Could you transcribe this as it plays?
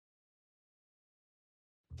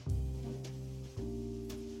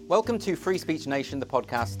Welcome to Free Speech Nation, the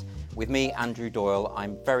podcast with me, Andrew Doyle.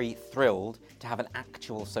 I'm very thrilled to have an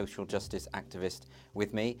actual social justice activist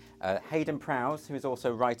with me. Hayden Prowse, who is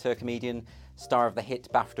also writer, comedian, star of the hit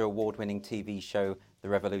BAFTA award-winning TV show The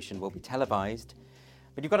Revolution, will be televised.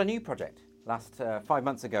 But you've got a new project. 5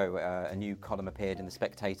 months ago, a new column appeared in The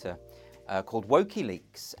Spectator called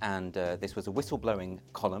WokiLeaks, and this was a whistleblowing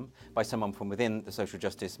column by someone from within the social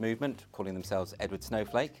justice movement, calling themselves Edward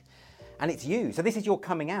Snowflake. And it's you. So this is your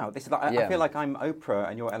coming out. This is like, I feel like I'm Oprah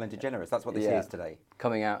and you're Ellen DeGeneres. That's what this is today.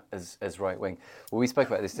 Coming out as right wing. Well, we spoke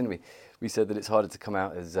about this, didn't we? We said that it's harder to come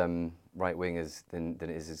out as right wing than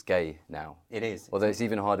it is as gay now. It is. Although it's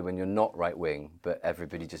even harder when you're not right wing, but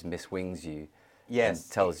everybody just miswings you. Yes.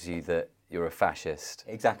 And tells you that you're a fascist.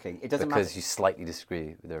 Exactly. It doesn't matter. Because you slightly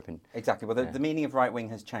disagree with their opinion. Exactly. Well, the meaning of right wing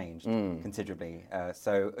has changed considerably.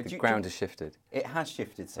 The ground has shifted. It has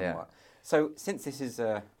shifted somewhat. Yeah. So since this is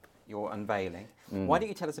your unveiling, why don't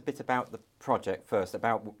you tell us a bit about the project first,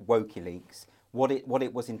 about WokiLeaks, what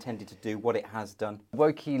it was intended to do, what it has done?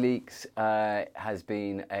 WokiLeaks has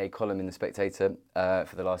been a column in The Spectator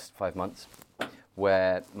for the last 5 months,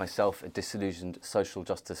 where myself, a disillusioned social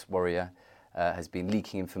justice warrior, has been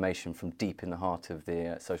leaking information from deep in the heart of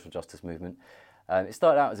the social justice movement. It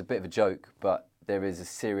started out as a bit of a joke, but there is a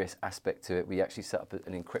serious aspect to it. We actually set up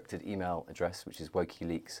an encrypted email address, which is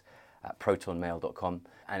WokiLeaks@protonmail.com,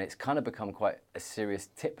 and it's kind of become quite a serious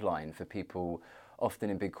tip line for people, often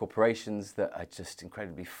in big corporations, that are just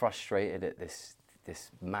incredibly frustrated at this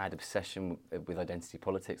mad obsession with identity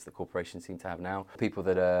politics that corporations seem to have now. People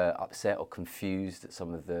that are upset or confused at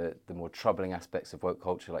some of the more troubling aspects of woke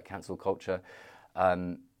culture, like cancel culture.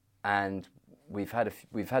 And we've had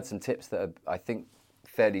some tips that are, I think,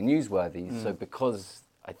 fairly newsworthy. So because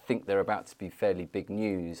I think they're about to be fairly big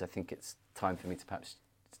news, I think it's time for me to perhaps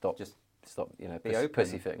stop,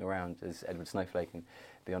 pussyfooting around as Edward Snowflake and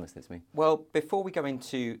be honest, it's me. Well, before we go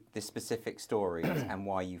into the specific stories and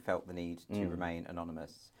why you felt the need to remain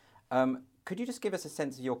anonymous, could you just give us a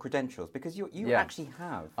sense of your credentials? Because you actually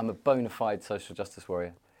have. I'm a bona fide social justice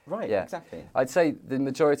warrior. Right, yeah. Exactly. I'd say the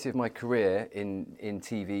majority of my career in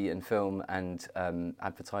TV and film and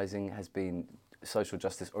advertising has been social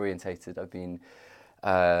justice orientated. I've been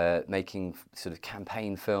making sort of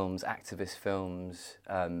campaign films, activist films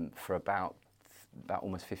for about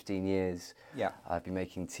almost 15 years. Yeah. I've been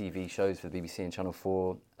making TV shows for the BBC and Channel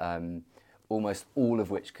 4, almost all of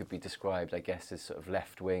which could be described, I guess, as sort of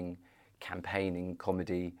left-wing campaigning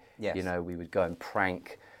comedy. Yes. You know, we would go and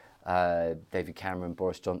prank David Cameron,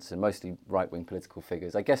 Boris Johnson, mostly right-wing political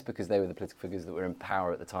figures, I guess because they were the political figures that were in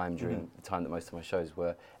power at the time during the time that most of my shows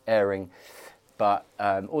were airing. But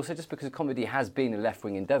also just because comedy has been a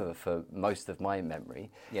left-wing endeavour for most of my memory.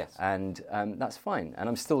 Yes. And that's fine. And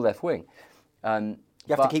I'm still left-wing. You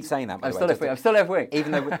have to keep saying that, by the way. I'm still left-wing.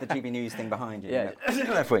 Even though with the GB News thing behind you. Yeah,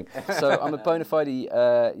 left-wing. So I'm a bona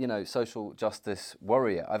fide, social justice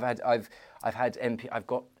warrior. I've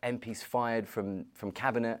got MPs fired from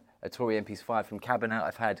cabinet, Tory MPs fired from cabinet.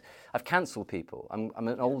 I've cancelled people. I'm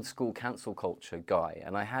an old school cancel culture guy,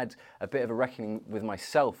 and I had a bit of a reckoning with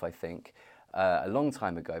myself, I think, a long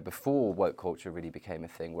time ago, before woke culture really became a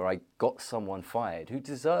thing, where I got someone fired who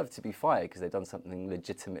deserved to be fired because they'd done something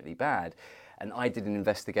legitimately bad. And I did an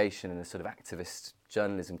investigation and a sort of activist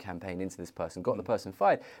journalism campaign into this person, got the person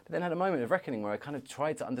fired, but then had a moment of reckoning where I kind of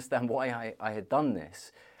tried to understand why I had done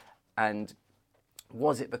this. And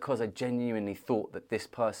was it because I genuinely thought that this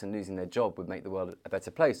person losing their job would make the world a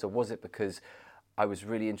better place? Or was it because I was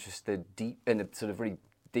really interested in a sort of really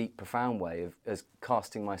deep, profound way as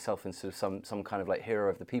casting myself in sort of some kind of like hero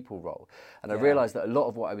of the people role? And I realised that a lot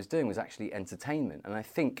of what I was doing was actually entertainment. And I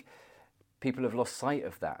think people have lost sight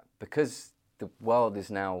of that because the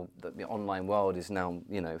online world is now,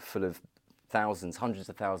 full of hundreds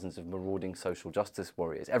of thousands of marauding social justice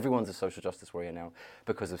warriors. Everyone's a social justice warrior now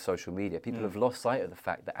because of social media. People have lost sight of the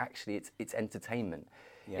fact that actually it's entertainment.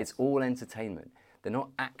 Yes. It's all entertainment. They're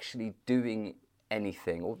not actually doing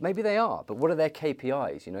anything, or maybe they are, but what are their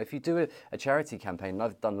KPIs? If you do a charity campaign, and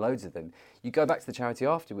I've done loads of them, you go back to the charity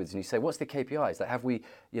afterwards and you say, what's the KPIs? Like, have we,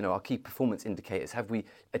 our key performance indicators, have we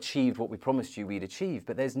achieved what we promised you we'd achieve?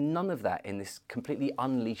 But there's none of that in this completely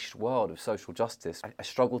unleashed world of social justice. I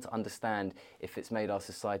struggle to understand if it's made our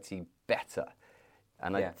society better.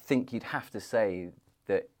 And I think you'd have to say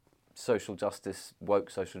that social justice, woke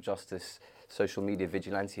social justice, social media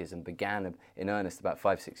vigilantism began in earnest about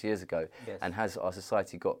 5-6 years ago. Yes. And has our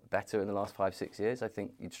society got better in the last 5-6 years? I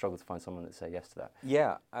think you'd struggle to find someone that say yes to that.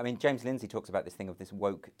 Yeah, I mean, James Lindsay talks about this thing of this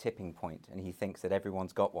woke tipping point, and he thinks that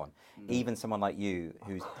everyone's got one. Even someone like you,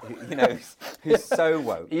 who's so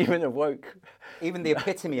woke. Even a woke. Even the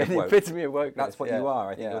epitome of The woke. epitome of wokeness. That's what you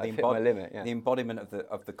are. I think you're the embodiment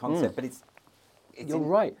of the concept. But it's you're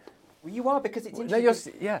right. Well, you are, because it's No,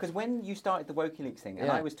 interesting. yeah. Because when you started the WikiLeaks thing, and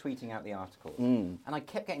Yeah. I was tweeting out the articles, and I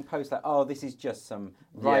kept getting posts like, "Oh, this is just some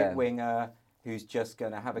right winger who's just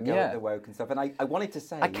going to have a go at the woke and stuff." And I wanted to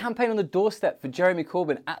say, I campaigned on the doorstep for Jeremy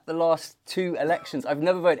Corbyn at the last 2 elections. I've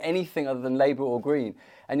never voted anything other than Labour or Green.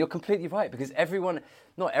 And you're completely right, because everyone,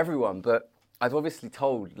 not everyone, but I've obviously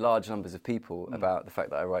told large numbers of people about the fact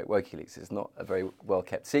that I write WikiLeaks. It's not a very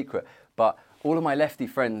well-kept secret. But all of my lefty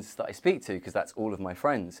friends that I speak to, because that's all of my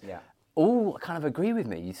friends, all kind of agree with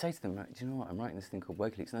me. You say to them, do you know what, I'm writing this thing called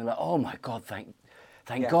WikiLeaks. And they're like, oh my God, thank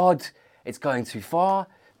God, it's going too far.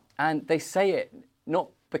 And they say it not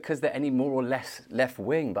because they're any more or less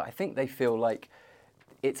left-wing, but I think they feel like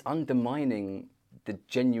it's undermining the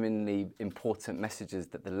genuinely important messages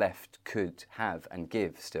that the left could have and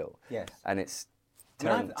give still. Yes. And it's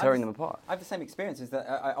tearing them apart. I have the same experience, is that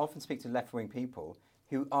I often speak to left-wing people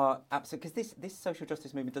who are absolutely, because this social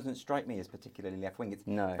justice movement doesn't strike me as particularly left-wing. It's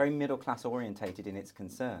very middle-class orientated in its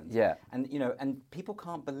concerns. Yeah. And, and people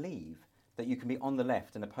can't believe that you can be on the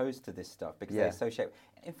left and opposed to this stuff because they associate.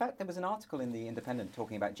 In fact, there was an article in The Independent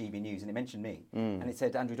talking about GB News, and it mentioned me. And it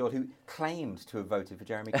said Andrew Doyle, who claimed to have voted for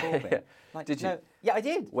Jeremy Corbyn. Did you? Yeah, I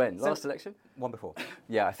did. When? Last election? One before.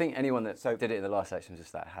 Yeah, I think anyone that did it in the last election was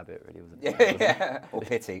just that habit, really, wasn't it? Or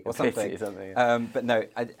pity, or something. Pity, something, yeah. But no,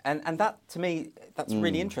 and that, to me, that's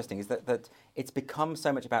really interesting, is that it's become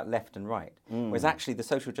so much about left and right, whereas actually the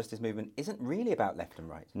social justice movement isn't really about left and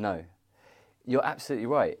right. No, you're absolutely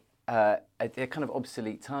right. They're kind of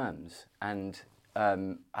obsolete terms, and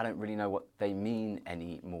I don't really know what they mean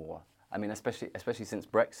anymore. I mean, especially since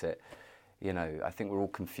Brexit, I think we're all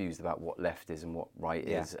confused about what left is and what right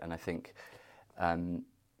is, and I think,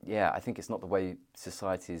 I think it's not the way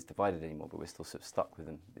society is divided anymore, but we're still sort of stuck with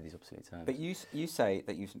these obsolete terms. But you say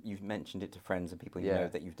that you've mentioned it to friends and people you know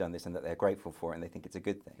that you've done this and that they're grateful for it and they think it's a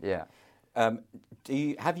good thing. Yeah.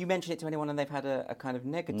 Have you mentioned it to anyone and they've had a kind of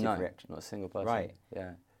negative reaction? Not a single person. Right.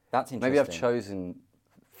 Yeah. That's interesting. Maybe I've chosen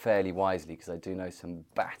fairly wisely, because I do know some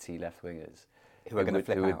batty left-wingers who are going to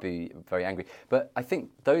flip out. Who would be very angry. But I think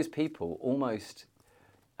those people almost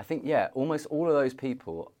all of those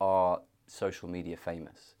people are social media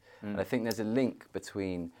famous. And I think there's a link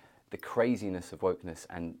between the craziness of wokeness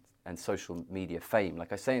and social media fame.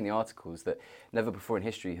 Like I say in the articles, that never before in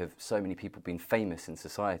history have so many people been famous in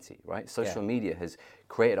society, right? Social media has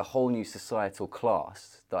created a whole new societal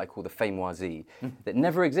class that I call the famoisie that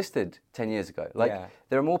never existed 10 years ago.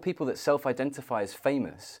 There are more people that self-identify as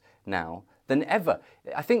famous now than ever.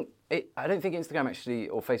 I don't think Instagram actually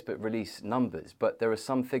or Facebook release numbers, but there are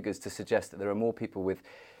some figures to suggest that there are more people with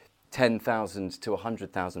 10,000 to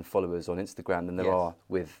 100,000 followers on Instagram than there are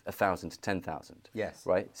with 1,000 to 10,000. Yes.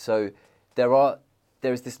 Right? So there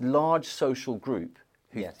is this large social group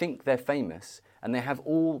who think they're famous, and they have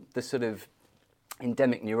all the sort of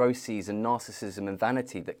endemic neuroses and narcissism and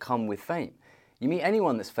vanity that come with fame. You meet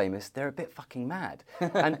anyone that's famous, they're a bit fucking mad.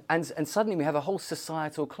 and suddenly we have a whole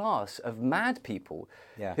societal class of mad people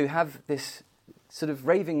who have this sort of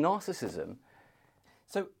raving narcissism.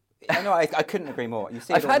 So I couldn't agree more. You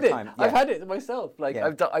see it all the time. Yeah. I've had it myself.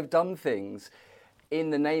 I've done things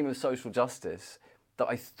in the name of social justice that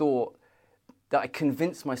I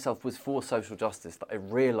convinced myself was for social justice, that I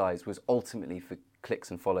realised was ultimately for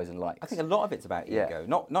clicks and follows and likes. I think a lot of it's about ego,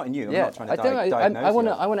 not in you. I'm not trying to diagnose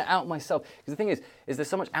I want to out myself, because the thing is there's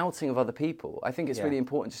so much outing of other people. I think it's really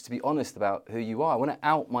important just to be honest about who you are. I want to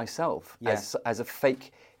out myself as a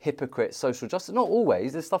fake hypocrite social justice. Not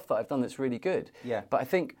always. There's stuff that I've done that's really good. Yeah. But I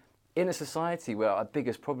think in a society where our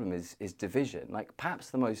biggest problem is division, like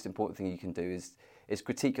perhaps the most important thing you can do is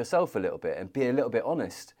critique yourself a little bit and be a little bit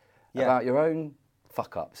honest about your own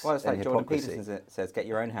fuck-ups. Well, it's like Jordan Peterson says, get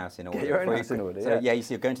your own house in order. Get your own house in order, So you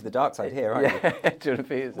see, you're going to the dark side here, aren't you? Jordan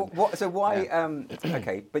Peterson. So why,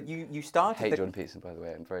 okay, but you started... I hate Jordan Peterson, by the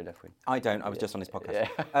way, I'm very left-wing. I don't, I was just on his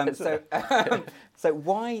podcast. So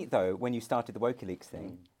why, though, when you started the WikiLeaks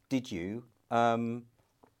thing, did you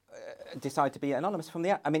decide to be anonymous from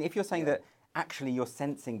the... I mean, if you're saying that actually you're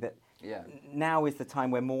sensing that now is the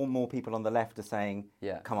time where more and more people on the left are saying,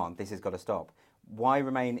 come on, this has got to stop. Why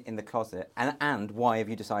remain in the closet? And why have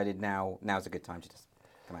you decided now's a good time to just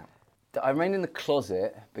come out? I remained in the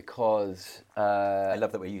closet because... I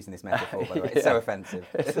love that we're using this metaphor, by the way. It's so offensive.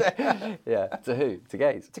 Yeah, to who? To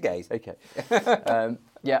gays? To gays. Okay.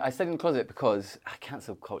 I stayed in the closet because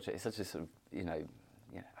cancel culture is such a sort of, I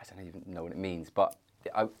don't even know what it means, but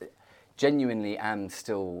I genuinely am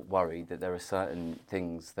still worried that there are certain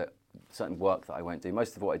work that I won't do.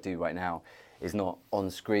 Most of what I do right now is not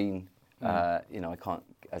on screen. I can't,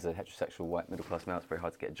 as a heterosexual white middle-class male, it's very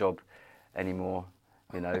hard to get a job anymore.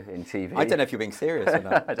 In TV. I don't know if you're being serious or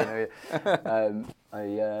not. I don't know.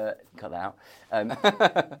 I cut that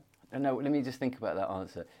out. No, let me just think about that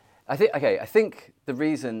answer. I think the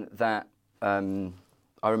reason that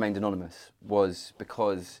I remained anonymous was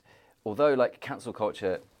because, although cancel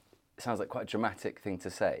culture sounds like quite a dramatic thing to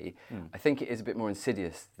say, I think it is a bit more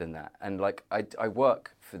insidious than that. And I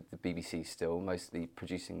work for the BBC still, mostly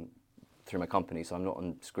producing through my company, so I'm not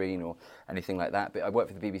on screen or anything like that. But I work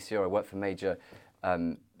for the BBC or I work for major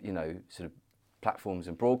sort of platforms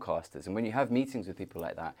and broadcasters. And when you have meetings with people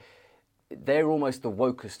like that, they're almost the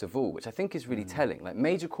wokest of all, which I think is really telling.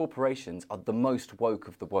 Major corporations are the most woke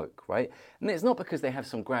of the woke, right? And it's not because they have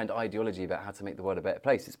some grand ideology about how to make the world a better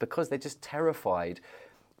place. It's because they're just terrified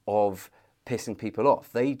of pissing people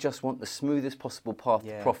off. They just want the smoothest possible path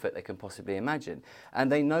to profit they can possibly imagine.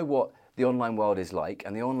 And they know what the online world is like,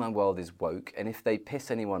 and the online world is woke, and if they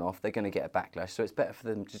piss anyone off, they're going to get a backlash. So it's better for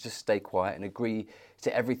them to just stay quiet and agree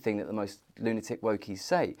to everything that the most lunatic wokies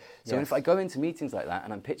say. So if I go into meetings like that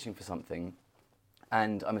and I'm pitching for something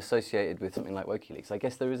and I'm associated with something like WokiLeaks, I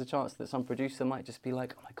guess there is a chance that some producer might just be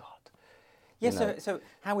like, oh my God. Yeah, so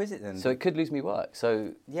how is it then? So it could lose me work.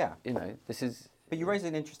 So, this is... But you raise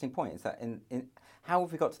an interesting point, is that in how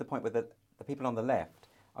have we got to the point where the people on the left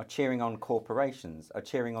are cheering on corporations, are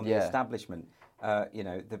cheering on the establishment, Harry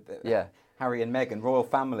and Meghan, royal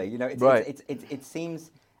family. It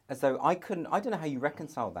seems as though I don't know how you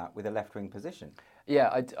reconcile that with a left-wing position.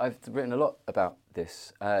 Yeah, I've written a lot about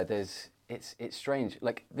this. It's strange.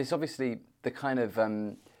 There's obviously the kind of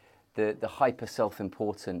the hyper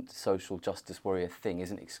self-important social justice warrior thing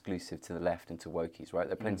isn't exclusive to the left and to wokies, right?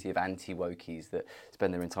 There are plenty of anti-wokies that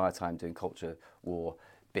spend their entire time doing culture war,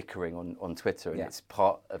 bickering on Twitter, and it's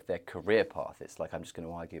part of their career path. It's like, I'm just going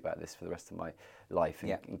to argue about this for the rest of my life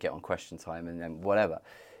and get on Question Time and then whatever.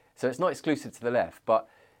 So it's not exclusive to the left, but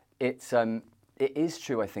it is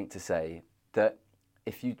true, I think, to say that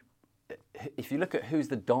if you look at who's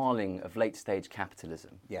the darling of late-stage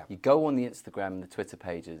capitalism, you go on the Instagram and the Twitter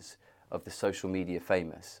pages of the social media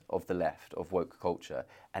famous of the left, of woke culture,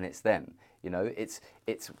 and it's them.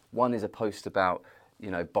 It's one is a post about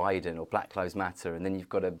Biden or Black Lives Matter, and then you've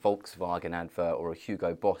got a Volkswagen advert or a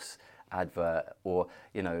Hugo Boss advert, or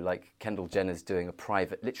Kendall Jenner's doing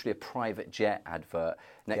literally a private jet advert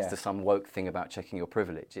next to some woke thing about checking your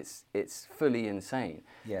privilege. It's fully insane.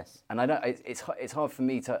 Yes. And I know it's hard for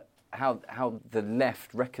me to how the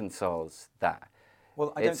left reconciles that.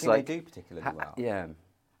 Well, I don't think they do particularly well. Yeah.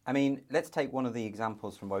 I mean, let's take one of the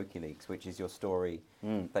examples from WokiLeaks, which is your story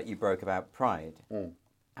that you broke about Pride.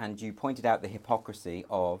 And you pointed out the hypocrisy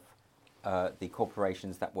of the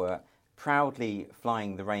corporations that were proudly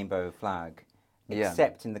flying the rainbow flag,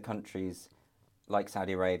 except in the countries like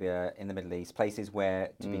Saudi Arabia, in the Middle East, places where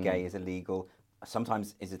to be gay is illegal,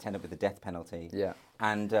 sometimes is attended with the death penalty. Yeah.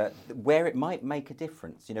 And where it might make a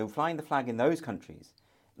difference, flying the flag in those countries,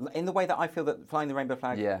 in the way that I feel that flying the rainbow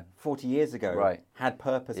flag 40 years ago had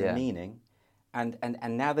purpose and meaning, and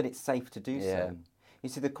now that it's safe to do so. You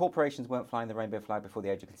see, the corporations weren't flying the rainbow flag before the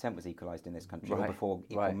age of consent was equalised in this country, or before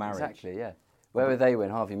equal marriage. Exactly, yeah. Where were they when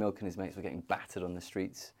Harvey Milk and his mates were getting battered on the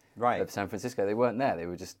streets of San Francisco? They weren't there. They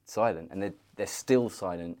were just silent, and they're still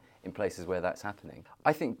silent in places where that's happening.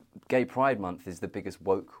 I think Gay Pride Month is the biggest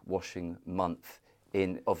woke washing month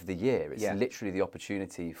of the year. It's literally the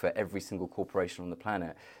opportunity for every single corporation on the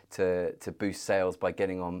planet to boost sales by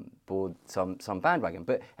getting on board some bandwagon.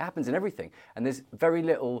 But it happens in everything, and there's very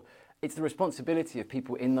little. It's the responsibility of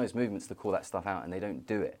people in those movements to call that stuff out, and they don't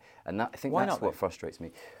do it. And I think that's what frustrates me.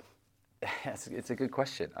 It's a good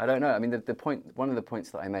question. I don't know. I mean, one of the points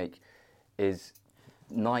that I make is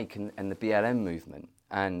Nike and the BLM movement,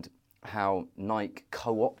 and how Nike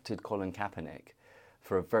co-opted Colin Kaepernick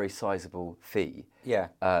for a very sizable fee.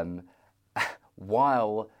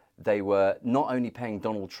 While they were not only paying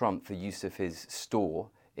Donald Trump for use of his store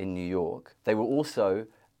in New York, they were also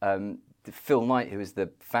Phil Knight, who is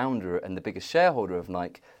the founder and the biggest shareholder of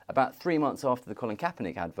Nike, about 3 months after the Colin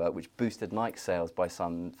Kaepernick advert, which boosted Nike sales by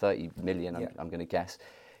some 30 million, I'm going to guess,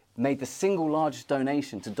 made the single largest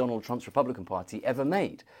donation to Donald Trump's Republican Party ever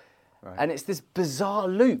made. Right. And it's this bizarre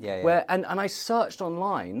loop where, and I searched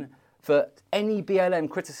online for any BLM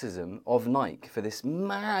criticism of Nike for this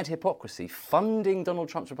mad hypocrisy, funding Donald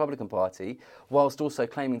Trump's Republican Party whilst also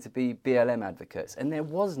claiming to be BLM advocates, and there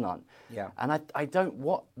was none. Yeah. And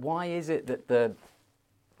why is it that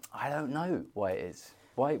I don't know why it is.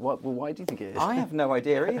 Why do you think it is? I have no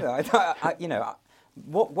idea either.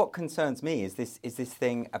 What concerns me is this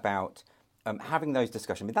thing about having those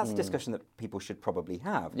discussions. I mean, that's a discussion that people should probably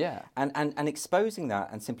have. Yeah. And exposing that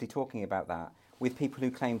and simply talking about that with people who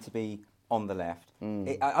claim to be on the left.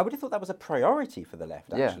 I would have thought that was a priority for the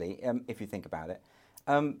left, actually, if you think about it.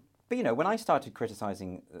 But, when I started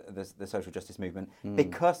criticising the social justice movement,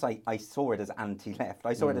 because I saw it as anti-left,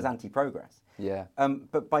 I saw it as anti-progress. Yeah.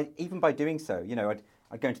 But even by doing so,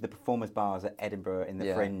 I'd go into the performers bars at Edinburgh in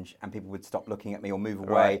the Fringe, and people would stop looking at me or move away.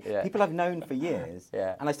 Right, yeah. People I've known for years.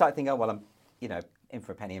 Yeah. And I started thinking, oh, well, I'm, in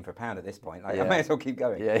for a penny, in for a pound at this point. I may as well keep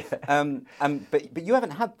going. Yeah, yeah. But you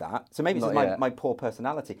haven't had that, so maybe it's Not just yet. my poor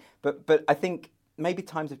personality. But I think maybe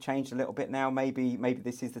times have changed a little bit now. Maybe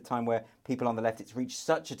this is the time where people on the left, it's reached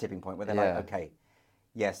such a tipping point where they're like, okay,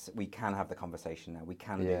 yes, we can have the conversation now. We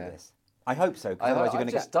can do this. I hope so. Because otherwise, you're going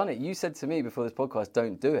to just done it. You said to me before this podcast,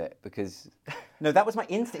 "Don't do it," because no, that was my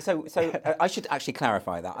instinct. So I should actually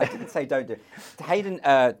clarify that. I didn't say don't do it. Hayden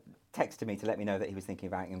texted me to let me know that he was thinking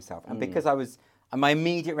about himself, and because my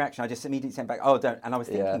immediate reaction, I just immediately sent back, "Oh, don't." And I was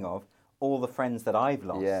thinking of all the friends that I've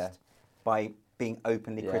lost by being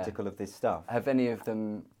openly critical of this stuff. Have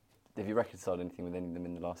you reconciled anything with any of them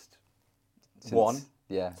in the last? One.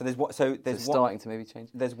 Yeah. So there's starting to maybe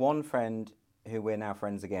change. There's one friend who we're now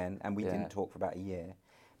friends again, and we didn't talk for about a year.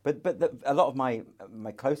 But a lot of my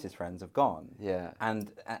closest friends have gone. Yeah.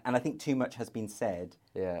 And I think too much has been said.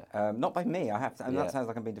 Yeah. Not by me. I have to. And that sounds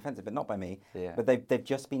like I'm being defensive, but not by me. Yeah. But they've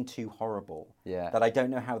just been too horrible. Yeah. That I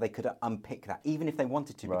don't know how they could unpick that, even if they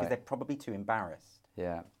wanted to, because Right. they're probably too embarrassed.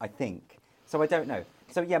 Yeah. I think. So I don't know.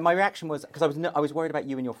 So yeah, my reaction was because I was worried about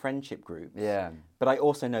you and your friendship group. Yeah. But I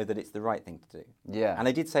also know that it's the right thing to do. Yeah. And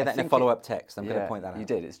I did say that in a follow-up text. I'm going to point that out. You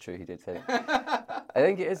did. It's true. He did say it. I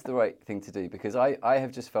think it is the right thing to do because I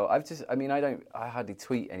have just felt I hardly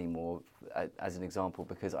tweet anymore as an example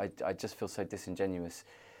because I just feel so disingenuous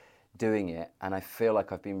doing it, and I feel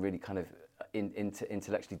like I've been really kind of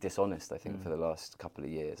intellectually dishonest. I think for the last couple of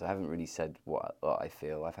years, I haven't really said what I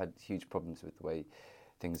feel. I've had huge problems with the way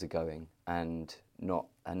things are going and not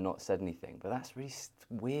said anything. But that's really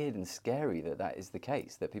weird and scary that is the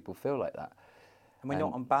case, that people feel like that. And when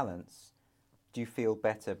not on balance, do you feel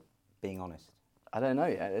better being honest? I don't know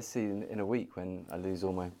yet. Let's see in a week when I lose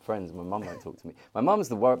all my friends and my mum won't talk to me. My mum's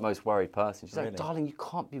the most worried person. She's like, darling, you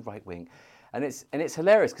can't be right wing. And it's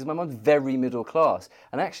hilarious because my mum's very middle class.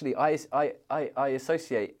 And actually I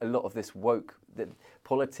associate a lot of this woke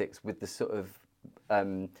politics with the sort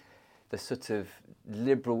of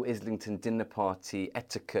liberal Islington dinner party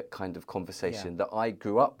etiquette kind of conversation that I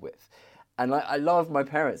grew up with. And I love my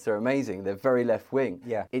parents, they're amazing, they're very left-wing.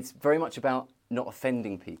 Yeah. It's very much about not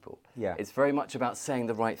offending people. Yeah. It's very much about saying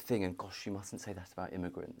the right thing and gosh, you mustn't say that about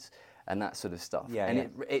immigrants and that sort of stuff. Yeah, and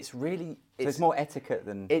it's really... So it's more etiquette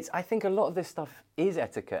than... I think a lot of this stuff is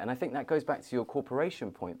etiquette, and I think that goes back to your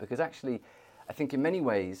corporation point, because actually, I think in many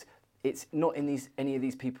ways, it's not in any of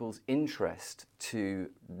these people's interest to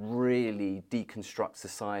really deconstruct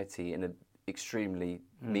society in an extremely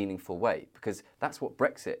meaningful way, because that's what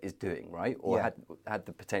Brexit is doing, right? Or had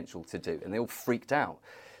the potential to do, and they all freaked out.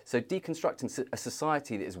 So deconstructing a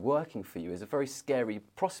society that is working for you is a very scary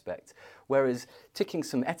prospect, whereas ticking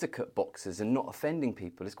some etiquette boxes and not offending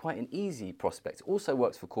people is quite an easy prospect. It also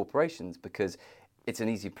works for corporations because it's an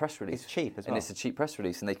easy press release. It's cheap as well. And it's a cheap press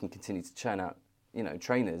release, and they can continue to churn out,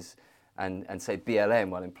 trainers and say BLM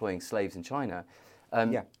while employing slaves in China.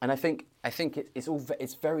 And I think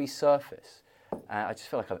it's very surface. I just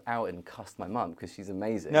feel like I've out and cussed my mum because she's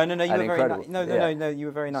amazing. No, you were very incredible. No, you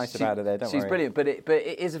were very nice about her there. Don't worry. She's brilliant, but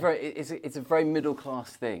it is it's a very middle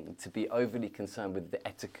class thing to be overly concerned with the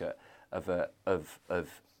etiquette of the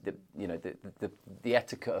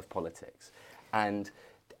etiquette of politics, and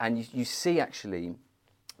you see actually,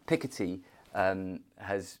 Piketty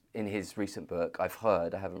has in his recent book, I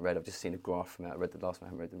haven't read, I've just seen a graph from it. I read the last one,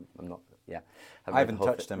 I haven't read them. I haven't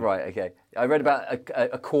touched them. Right, okay. I read about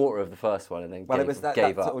a quarter of the first one and then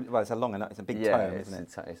gave up. Well, it's a long enough, it's a big tome, isn't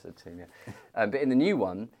it? It's a tome, yeah. But in the new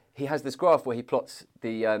one, he has this graph where he plots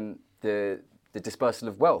the dispersal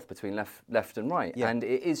of wealth between left and right. Yeah. And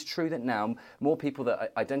it is true that now more people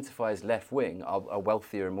that identify as left-wing are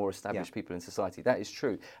wealthier and more established people in society. That is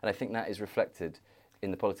true. And I think that is reflected in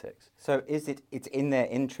the politics. So it's in their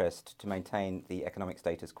interest to maintain the economic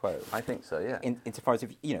status quo? I think so, yeah. Insofar as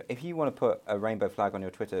if you want to put a rainbow flag on your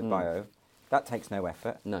Twitter bio, That takes no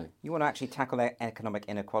effort. No. You want to actually tackle economic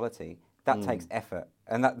inequality. That takes effort,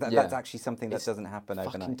 and that's actually something that doesn't happen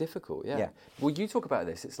overnight. Fucking difficult, yeah. Well, you talk about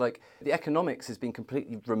this. It's like the economics has been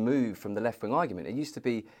completely removed from the left-wing argument. It used to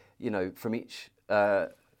be, from each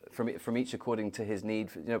according to his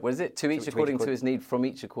need. What is it? To each according to his need, from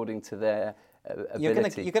each according to their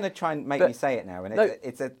ability. You're going to try and make me say it now, and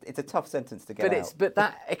it's a tough sentence to get out. But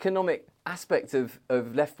that economic aspect of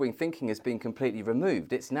left-wing thinking has been completely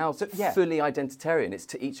removed. It's now fully identitarian. It's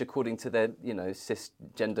to each according to their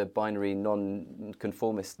cisgender binary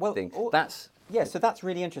non-conformist thing. So that's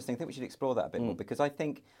really interesting. I think we should explore that a bit more, because I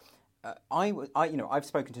think I've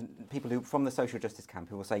spoken to people who from the social justice camp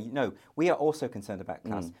who will say, we are also concerned about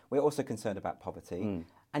class. We're also concerned about poverty.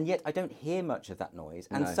 And yet I don't hear much of that noise.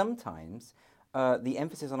 And sometimes the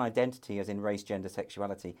emphasis on identity, as in race, gender,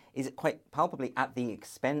 sexuality, is quite palpably at the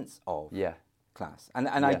expense of class. And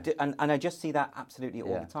I just see that absolutely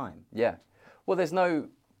all the time. Yeah. Well, there's no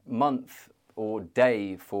month or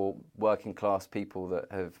day for working class people that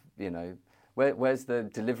have, where's the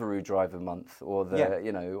Deliveroo driver month or the,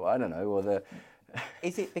 I don't know, or the...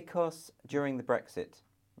 Is it because during the Brexit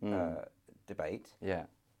debate... Yeah.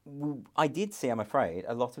 I did see, I'm afraid,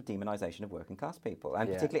 a lot of demonisation of working class people, and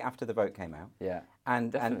particularly after the vote came out. Yeah,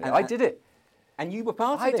 and I did it, and you were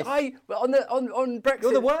part of this. On Brexit,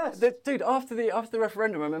 you're the worst, dude. After the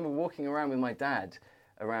referendum, I remember walking around with my dad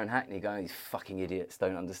around Hackney, going, "These fucking idiots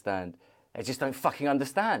don't understand. They just don't fucking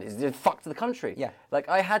understand. It's fuck to the country." Yeah, like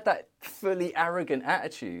I had that fully arrogant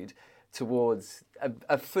attitude towards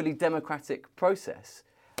a fully democratic process,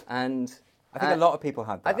 and. I think a lot of people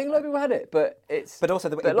had that. I think a lot of people had it, but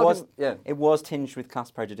it was tinged with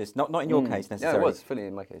class prejudice. Not in your case necessarily. No, it was fully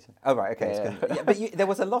in my case. Oh right, okay. But there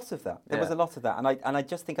was a lot of that. There was a lot of that, and I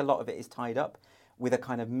just think a lot of it is tied up with a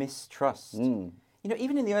kind of mistrust.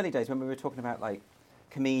 Even in the early days when we were talking about like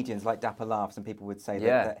comedians like Dapper Laughs, and people would say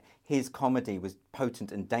that his comedy was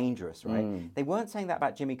potent and dangerous, right? They weren't saying that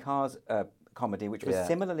about Jimmy Carr's comedy, which was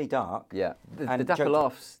similarly dark. Yeah, the Dapper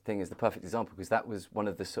Laughs thing is the perfect example, because that was one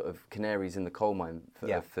of the sort of canaries in the coal mine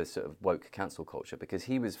for sort of woke cancel culture, because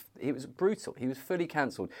he was brutal. He was fully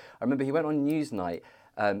cancelled. I remember he went on Newsnight,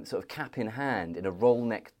 sort of cap in hand, in a roll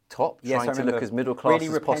neck top, trying to look as middle class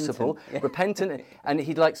as possible, repentant, and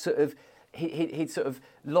he'd like sort of he'd sort of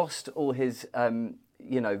lost all his.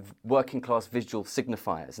 Working class visual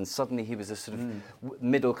signifiers, and suddenly he was a sort of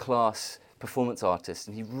middle class performance artist,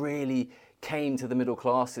 and he really came to the middle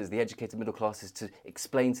classes, the educated middle classes, to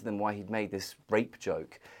explain to them why he'd made this rape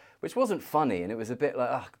joke, which wasn't funny, and it was a bit like,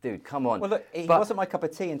 oh, dude, come on. Well, look, he wasn't my cup of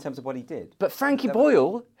tea in terms of what he did. But Frankie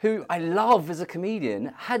Boyle, who I love as a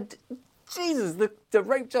comedian, had, Jesus, the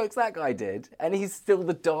rape jokes that guy did, and he's still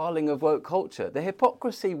the darling of woke culture. The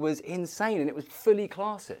hypocrisy was insane, and it was fully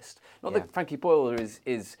classist. Not that Frankie Boyle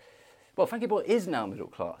is well, Frankie Boyle is now middle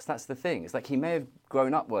class. That's the thing. It's like he may have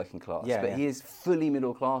grown up working class, but he is fully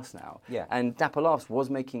middle class now. Yeah. And Dapper Laughs was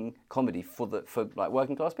making comedy for like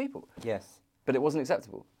working class people. Yes. But it wasn't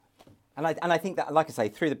acceptable. And I think that, like I say,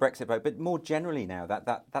 through the Brexit vote, but more generally now,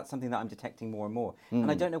 that's something that I'm detecting more and more.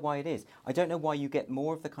 And I don't know why it is. I don't know why you get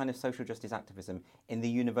more of the kind of social justice activism in the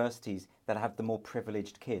universities that have the more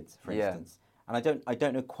privileged kids, for instance. And I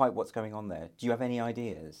don't know quite what's going on there. Do you have any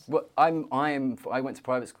ideas? Well, I went to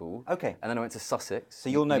private school. Okay. And then I went to Sussex. So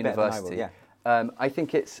you'll know University. better than I will. I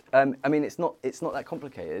think it's. It's not that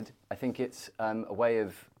complicated. I think it's a way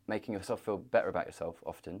of making yourself feel better about yourself.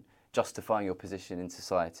 Often justifying your position in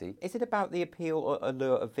society. Is it about the appeal or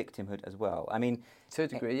allure of victimhood as well? I mean, to a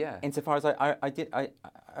degree, yeah. Insofar as I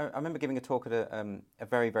remember giving a talk at a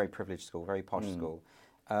very, very privileged school, very posh school.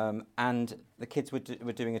 And the kids were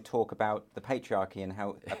doing a talk about the patriarchy and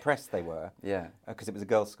how oppressed they were. Yeah. Because it was a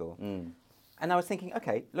girls' school. And I was thinking,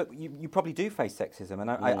 okay, look, you probably do face sexism,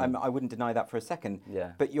 and I wouldn't deny that for a second.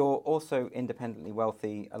 Yeah. But you're also independently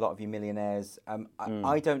wealthy, a lot of you millionaires.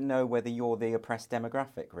 I don't know whether you're the oppressed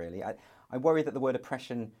demographic, really. I worry that the word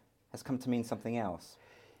oppression has come to mean something else.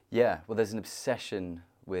 Yeah, well, there's an obsession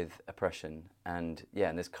with oppression, and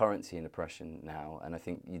there's currency in oppression now, and I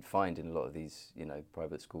think you'd find in a lot of these,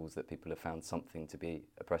 private schools that people have found something to be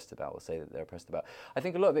oppressed about, or say that they're oppressed about. I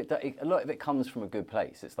think a lot of it comes from a good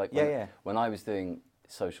place. It's like when I was doing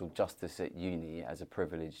social justice at uni as a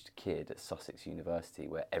privileged kid at Sussex University,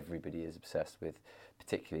 where everybody is obsessed with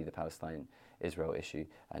particularly the Palestine-Israel issue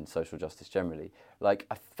and social justice generally. Like,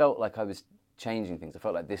 I felt like I was changing things. I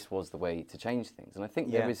felt like this was the way to change things, and I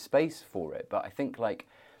think there is space for it. But I think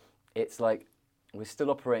it's like we're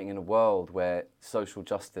still operating in a world where social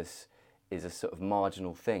justice is a sort of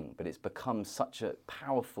marginal thing, but it's become such a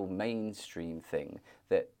powerful mainstream thing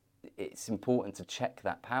that it's important to check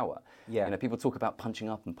that power. Yeah. You know, people talk about punching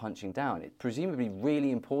up and punching down. It's presumably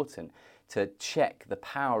really important to check the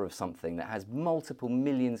power of something that has multiple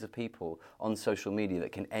millions of people on social media,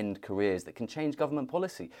 that can end careers, that can change government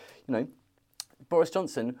policy. You know, Boris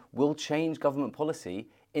Johnson will change government policy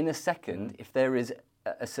in a second if there is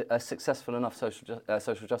a successful enough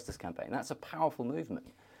social justice campaign. That's a powerful movement.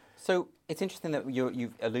 So it's interesting that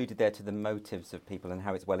you've alluded there to the motives of people and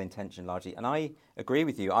how it's well-intentioned largely, and I agree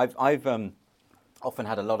with you. I've often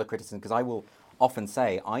had a lot of criticism because I will often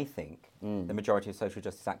say I think the majority of social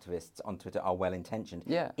justice activists on Twitter are well-intentioned.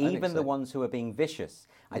 Yeah, even the ones who are being vicious.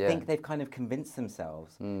 I think they've kind of convinced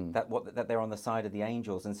themselves that they're on the side of the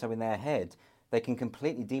angels, and so in their head they can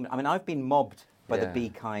completely I mean, I've been mobbed by the Be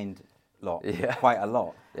Kind lot quite a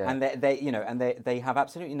lot, and they have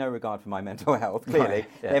absolutely no regard for my mental health. Clearly,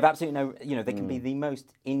 they have absolutely no. You know, they can be the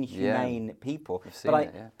most inhumane people.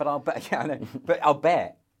 But I'll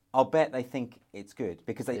bet. I'll bet they think it's good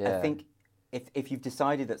because I think if you've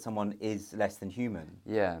decided that someone is less than human,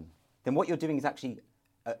 then what you're doing is actually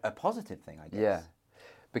a positive thing, I guess. Yeah,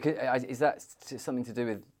 because is that something to do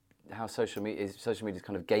with how social media is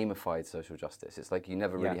kind of gamified social justice? It's like you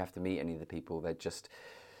never really have to meet any of the people; they're just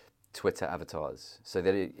Twitter avatars. So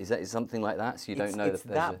is that something like that? So you don't know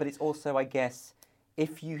that. But it's also, I guess,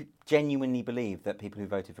 if you genuinely believe that people who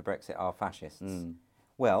voted for Brexit are fascists,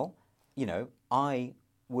 well, you know, I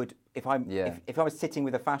would, if I was sitting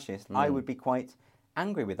with a fascist, I would be quite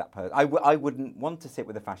angry with that person. I wouldn't want to sit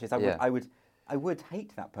with a fascist. I would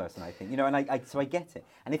hate that person, I think. You know, and so I get it.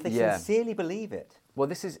 And if they sincerely believe it. Well,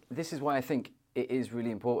 this is why I think it is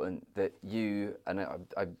really important that you, and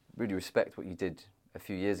I really respect what you did a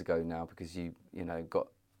few years ago now, because you got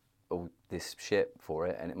all this shit for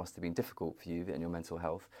it, and it must have been difficult for you and your mental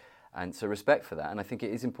health, and so respect for that. And I think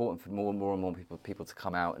it is important for more and more people to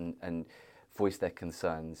come out and voice their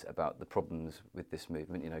concerns about the problems with this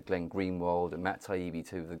movement. You know, Glenn Greenwald and Matt Taibbi,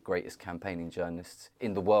 two of the greatest campaigning journalists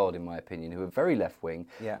in the world, in my opinion, who are very left-wing,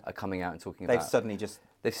 are coming out and talking about... They've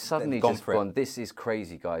suddenly just gone, this is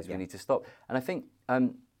crazy, guys, we need to stop. And I think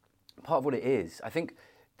part of what it is, I think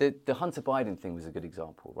the Hunter Biden thing was a good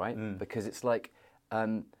example, right? Because it's like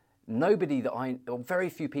very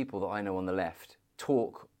few people that I know on the left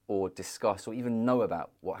talk or discuss or even know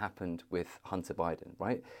about what happened with Hunter Biden,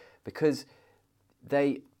 right? Because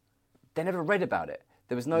they never read about it.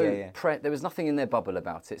 There was there was nothing in their bubble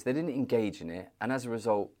about it. So they didn't engage in it, and as a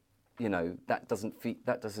result, you know, that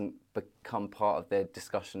doesn't become part of their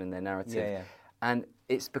discussion and their narrative. And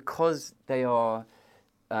it's because they are.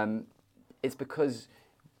 It's because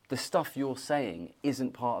the stuff you're saying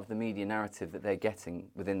isn't part of the media narrative that they're getting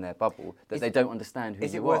within their bubble, that they don't understand who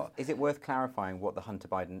you are. Is it worth clarifying what the Hunter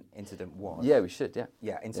Biden incident was? Yeah, we should,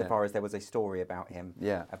 Yeah, insofar as there was a story about him,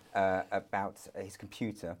 about his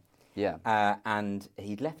computer. Yeah. And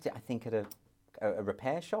he'd left it, I think, at a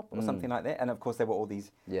repair shop or something like that. And of course, there were all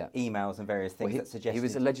these emails and various things that suggested... He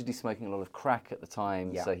was allegedly smoking a lot of crack at the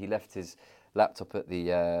time, so he left his laptop at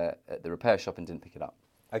the repair shop and didn't pick it up.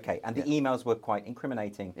 Okay, and the emails were quite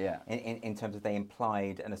incriminating in terms of they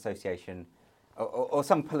implied an association or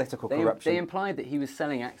some political corruption. They implied that he was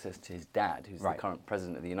selling access to his dad, who's the current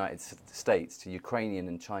president of the United States, to Ukrainian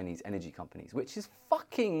and Chinese energy companies, which is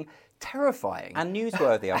fucking terrifying. And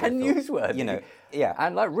newsworthy, I thought. Newsworthy. You know,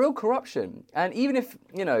 And like real corruption. And even if,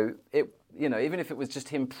 even if it was just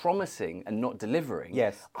him promising and not delivering,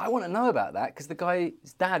 I want to know about that, because the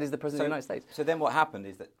guy's dad is the president of the United States. So then what happened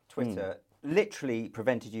is that Twitter... literally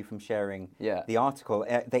prevented you from sharing the article.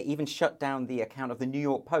 They even shut down the account of the New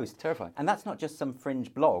York Post. Terrifying. And that's not just some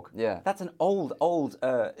fringe blog. That's an old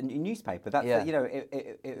newspaper. That's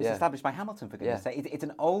it was established by Hamilton, for goodness' sake. It's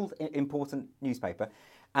an old, important newspaper,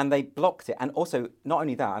 and they blocked it. And also, not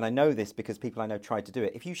only that, and I know this because people I know tried to do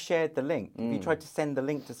it. If you shared the link, if you tried to send the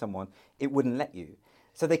link to someone, it wouldn't let you.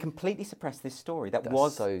 So they completely suppressed this story. That's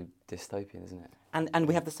so dystopian, isn't it? And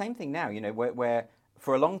we have the same thing now. You know, where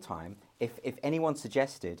for a long time, if anyone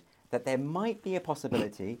suggested that there might be a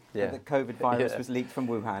possibility that the COVID virus was leaked from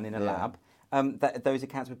Wuhan in a lab, that those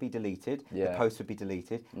accounts would be deleted, the posts would be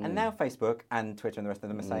deleted. And now Facebook and Twitter and the rest of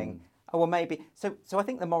them are saying, oh, well, maybe. So I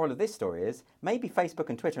think the moral of this story is maybe Facebook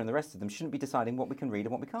and Twitter and the rest of them shouldn't be deciding what we can read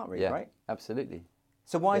and what we can't read, right? Absolutely.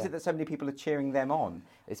 So why is it that so many people are cheering them on?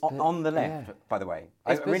 On the left, by the way.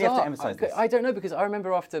 I really have to emphasise this. I don't know, because I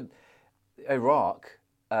remember after Iraq,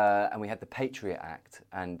 and we had the Patriot Act,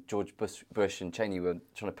 and George Bush and Cheney were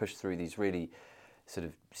trying to push through these really sort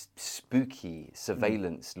of spooky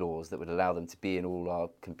surveillance laws that would allow them to be in all our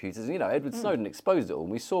computers. And, Edward Snowden exposed it all,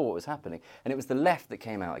 and we saw what was happening. And it was the left that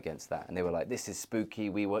came out against that. And they were like, this is spooky,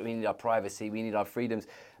 we need our privacy, we need our freedoms.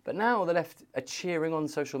 But now the left are cheering on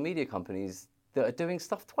social media companies that are doing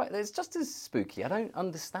stuff it's just as spooky. I don't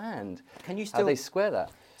understand how they square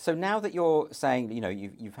that. So now that you're saying,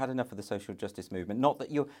 you've had enough of the social justice movement, not that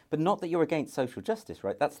you're against social justice,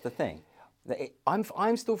 right? That's the thing.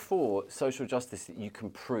 I'm still for social justice that you can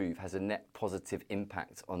prove has a net positive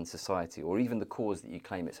impact on society, or even the cause that you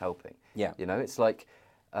claim it's helping. Yeah. It's like,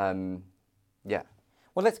 yeah.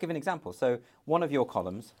 Well, let's give an example. So one of your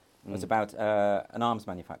columns was about an arms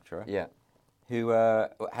manufacturer. Yeah. Who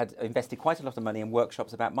had invested quite a lot of money in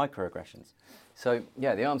workshops about microaggressions. So,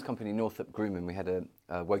 yeah, the arms company Northrop Grumman, we had a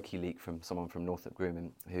Woki leak from someone from Northrop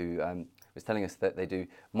Grumman who was telling us that they do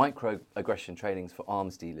microaggression trainings for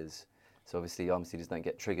arms dealers. So obviously arms dealers don't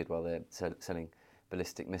get triggered while they're selling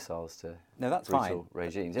ballistic missiles to brutal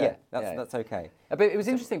regimes. Yeah, that's okay. But it was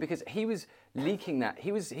interesting because he was leaking that.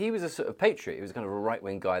 He was a sort of patriot. He was kind of a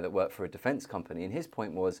right-wing guy that worked for a defence company, and his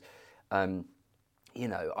point was, I'm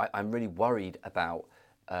really worried about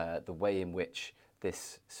the way in which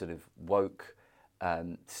this sort of woke,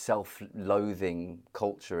 self-loathing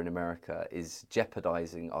culture in America is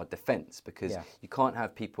jeopardising our defence, because you can't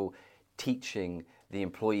have people teaching the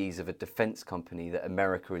employees of a defence company that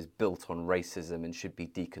America is built on racism and should be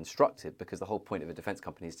deconstructed, because the whole point of a defence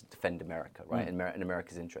company is to defend America, right, in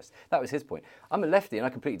America's interest. That was his point. I'm a lefty and I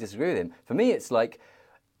completely disagree with him. For me, it's like,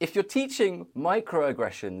 if you're teaching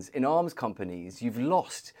microaggressions in arms companies, you've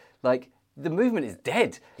lost. Like, the movement is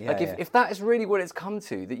dead. If that is really what it's come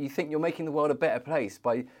to, that you think you're making the world a better place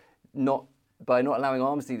by not allowing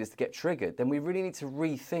arms dealers to get triggered, then we really need to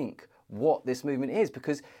rethink what this movement is,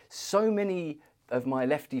 because so many of my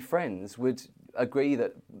lefty friends would agree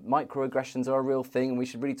that microaggressions are a real thing and we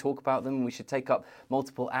should really talk about them, and we should take up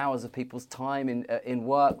multiple hours of people's time in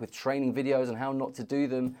work with training videos on how not to do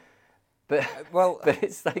them. But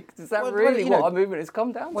it's like, is that really what our movement has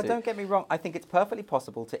come down to? Well, don't get me wrong. I think it's perfectly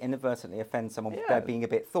possible to inadvertently offend someone by being a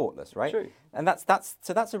bit thoughtless, right? True. And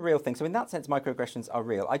that's a real thing. So in that sense, microaggressions are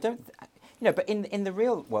real. I don't, but in the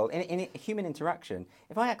real world, in human interaction,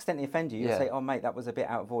 if I accidentally offend you, you say, "Oh, mate, that was a bit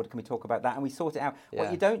out of order. Can we talk about that?" And we sort it out. Yeah.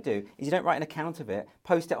 What you don't do is you don't write an account of it,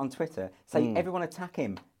 post it on Twitter, say everyone attack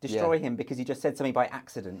him, destroy him because he just said something by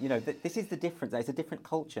accident. This is the difference. It's a different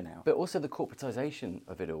culture now. But also the corporatization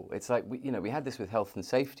of it all. It's like we had this with health and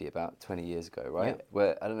safety about 20 years ago, right? Yeah.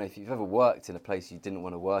 Where, I don't know if you've ever worked in a place you didn't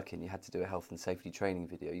want to work in, you had to do a health and safety training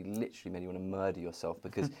video. You literally made you want to murder yourself,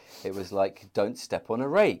 because it was like, don't step on a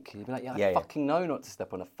rake. You'd be like, I fucking know not to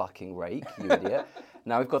step on a fucking rake, you idiot.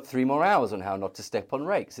 Now we've got 3 more hours on how not to step on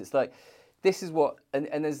rakes. It's like, this is what,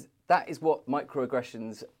 that is what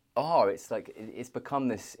microaggressions are. It's like, it's become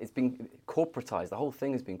this, it's been corporatized. The whole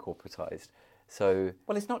thing has been corporatized. So,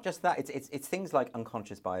 well, it's not just that. It's things like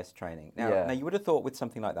unconscious bias training. Now, you would have thought with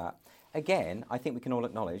something like that, again, I think we can all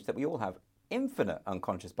acknowledge that we all have infinite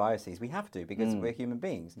unconscious biases. We have to, because we're human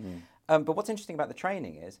beings. But what's interesting about the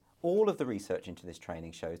training is all of the research into this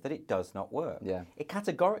training shows that it does not work. Yeah. It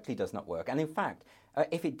categorically does not work. And in fact,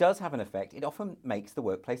 if it does have an effect, it often makes the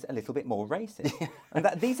workplace a little bit more racist. And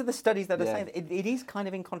these are the studies that are saying that it is kind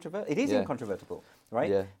of incontrovertible. It is incontrovertible, right?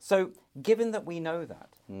 Yeah. So given that we know that,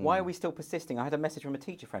 why are we still persisting? I had a message from a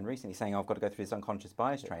teacher friend recently saying, I've got to go through this unconscious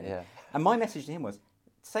bias training. Yeah. And my message to him was,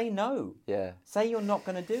 say no. Yeah. Say you're not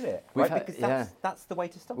going to do it. Because that's the way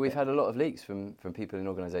to stop it. We've had a lot of leaks from people in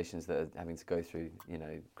organisations that are having to go through,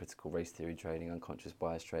 critical race theory training, unconscious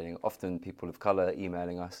bias training. Often people of colour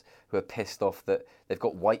emailing us who are pissed off that they've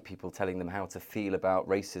got white people telling them how to feel about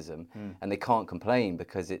racism, and they can't complain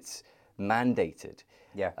because it's mandated.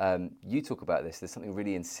 Yeah. You talk about this. There's something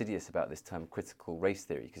really insidious about this term critical race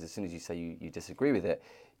theory, because as soon as you say you disagree with it,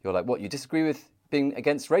 you're like, what, you disagree with being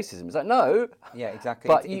against racism? It's like, no. Yeah, exactly.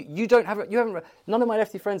 But you haven't read, none of my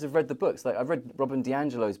lefty friends have read the books. Like, I've read Robin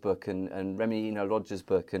DiAngelo's book and Remy Lodge's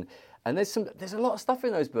book, and there's a lot of stuff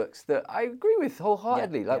in those books that I agree with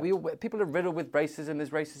wholeheartedly. People are riddled with racism. There's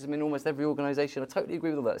racism in almost every organisation. I totally agree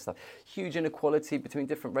with all that stuff. Huge inequality between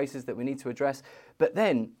different races that we need to address. But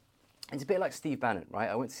then, it's a bit like Steve Bannon, right?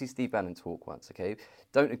 I went to see Steve Bannon talk once, okay?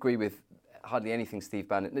 Don't agree with hardly anything Steve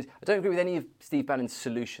Bannon. I don't agree with any of Steve Bannon's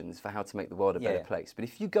solutions for how to make the world a better place. But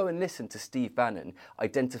if you go and listen to Steve Bannon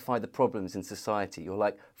identify the problems in society, you're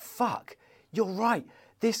like, fuck, you're right.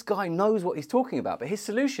 this guy knows what he's talking about, but his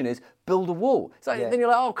solution is build a wall. So then you're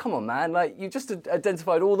like, oh, come on, man. Like, you just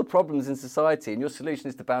identified all the problems in society, and your solution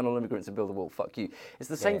is to ban all immigrants and build a wall. Fuck you. It's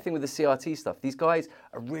the same thing with the CRT stuff. These guys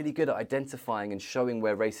are really good at identifying and showing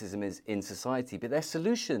where racism is in society, but their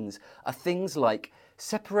solutions are things like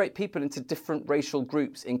separate people into different racial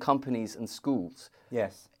groups in companies and schools.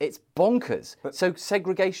 Yes. It's bonkers. So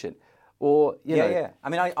segregation. Or, you know. Yeah. I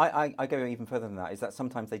mean, I go even further than that, is that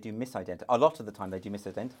sometimes they do misidentify. A lot of the time they do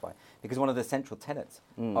misidentify. Because one of the central tenets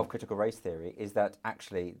of critical race theory is that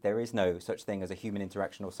actually there is no such thing as a human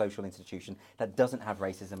interaction or social institution that doesn't have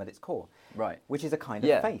racism at its core. Right. Which is a kind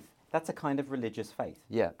of faith. That's a kind of religious faith.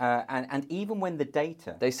 Yeah. And even when the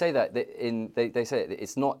data... They say that they say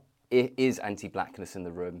it's not it is anti-blackness in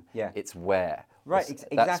the room, it's where. Right,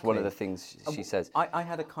 exactly. That's one of the things she says. I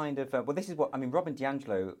had a kind of, well, this is what, I mean, Robin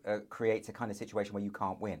DiAngelo creates a kind of situation where you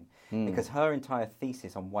can't win. Because her entire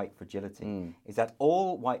thesis on white fragility is that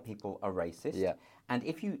all white people are racist. Yeah. And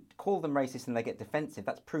if you call them racist and they get defensive,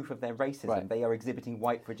 that's proof of their racism. Right. They are exhibiting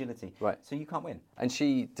white fragility. Right. So you can't win. And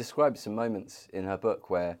she describes some moments in her book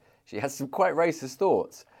where she has some quite racist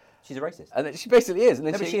thoughts. She's a racist. And then she basically is. And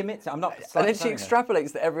then but she admits it. I'm not. And then she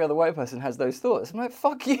extrapolates that every other white person has those thoughts. I'm like,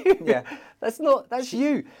 fuck you. Yeah. That's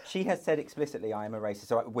you. She has said explicitly, I am a racist.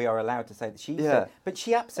 So we are allowed to say that she said, but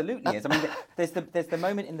she absolutely is. I mean, there's the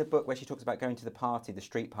moment in the book where she talks about going to the party, the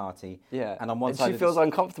street party. Yeah. And on one side she feels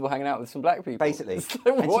uncomfortable hanging out with some black people. Basically.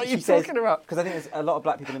 Like, what are you talking about? Because I think there's a lot of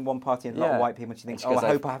black people in one party and a lot of white people. And she thinks, I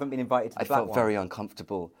hope I haven't been invited to the black one. I felt very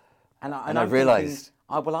uncomfortable. And I realised.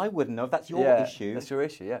 Well, I wouldn't have. That's your issue. That's your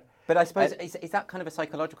issue, yeah. But I suppose, is that kind of a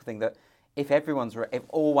psychological thing that if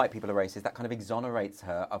all white people are racist, that kind of exonerates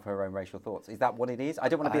her of her own racial thoughts? Is that what it is? I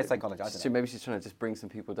don't want to be a psychologist. Maybe she's trying to just bring some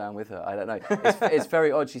people down with her. I don't know. It's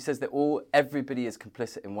very odd. She says that everybody is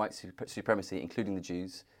complicit in white supremacy, including the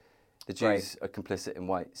Jews. The Jews are complicit in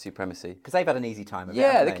white supremacy. Because they've had an easy time of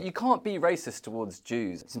it. You can't be racist towards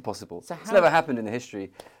Jews. It's impossible. It's never happened in the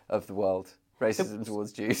history of the world. Racism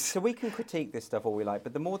towards Jews. So we can critique this stuff all we like,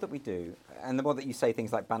 but the more that we do, and the more that you say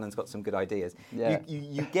things like Bannon's got some good ideas,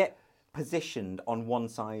 you get positioned on one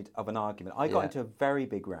side of an argument. I got into a very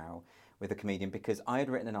big row with a comedian because I had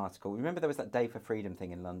written an article. Remember there was that Day for Freedom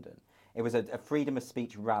thing in London? It was a freedom of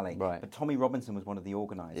speech rally, but Tommy Robinson was one of the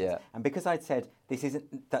organisers. Yeah. And because I'd said this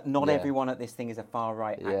isn't that not everyone at this thing is a far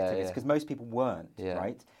right activist, because most people weren't,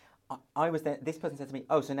 right? I was there. This person said to me,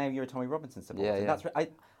 "Oh, so now you're a Tommy Robinson supporter?" Yeah. That's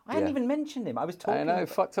I hadn't even mentioned him. I was talking. I know.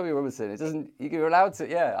 Fuck Tommy Robinson. It doesn't. You're allowed to.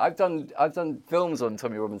 Yeah, I've done films on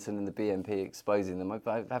Tommy Robinson and the BNP exposing them.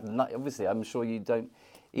 I have not, obviously. I'm sure you don't.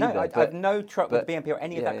 Either, no, I have no truck with BNP or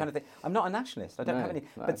any of that kind of thing. I'm not a nationalist. I don't have any.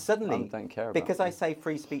 No, but suddenly, don't care about because I say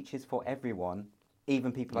free speech is for everyone,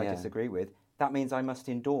 even people I disagree with, that means I must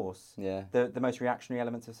endorse the most reactionary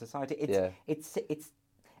elements of society. It's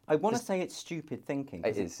I want to say it's stupid thinking.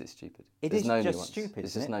 It's stupid. There's no just nuance. Stupid.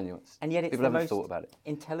 It's just no nuance. And yet it's people the haven't most thought about it.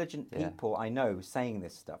 Intelligent people I know saying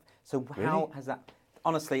this stuff. So how has that...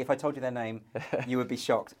 Honestly, if I told you their name, you would be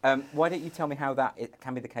shocked. Why don't you tell me how that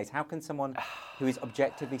can be the case? How can someone who is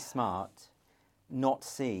objectively smart not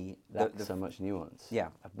see... That's so much nuance. Yeah.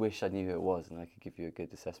 I wish I knew who it was and I could give you a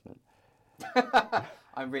good assessment.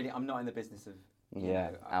 I'm not in the business of...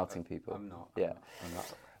 outing people. I'm not. I'm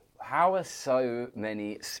not. How are so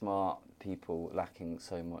many smart people lacking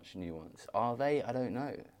so much nuance? Are they? I don't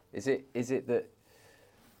know. Is it that...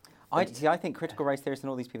 I think critical race theorists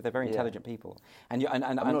and all these people, they're very intelligent people. And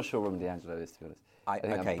I'm not sure Robin DiAngelo is, to be honest. I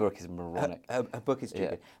think her book is moronic. Her book is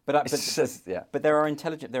stupid. Yeah. But there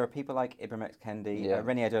are people like Ibram X. Kendi,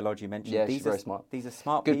 René Adolodge you mentioned. Yeah, she's very smart. These are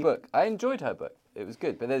smart people. Good book. I enjoyed her book. It was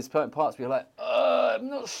good. But there's certain parts where you're like, I'm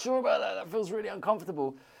not sure about that. That feels really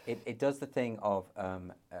uncomfortable. It does the thing of,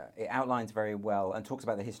 it outlines very well and talks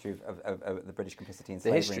about the history of the British complicity in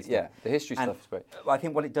slavery. The history stuff is great. I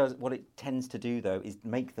think what it tends to do, though, is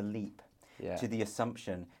make the leap to the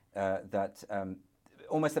assumption that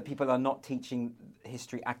almost that people are not teaching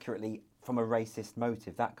history accurately from a racist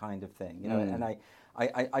motive, that kind of thing. You know, and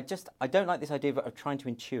I don't like this idea of trying to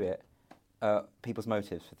intuit people's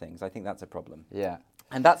motives for things. I think that's a problem. Yeah.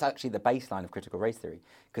 And that's actually the baseline of critical race theory,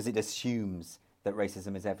 because it assumes that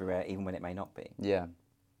racism is everywhere, even when it may not be. Yeah.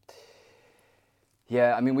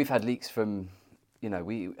 Yeah, I mean, we've had leaks from,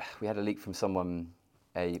 we had a leak from someone,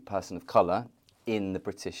 a person of colour, in the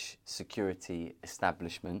British security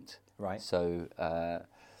establishment. Right. So,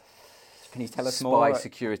 can you tell us more? Spy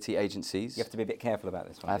security agencies. You have to be a bit careful about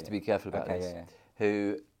this one. I have to be careful about this. Yeah.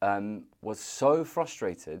 Who was so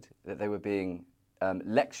frustrated that they were being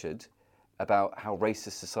lectured about how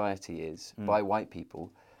racist society is by white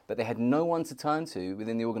people, but they had no one to turn to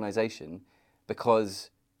within the organisation because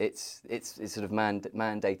it's sort of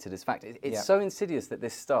mandated as fact. It's Yeah. so insidious that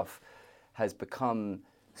this stuff has become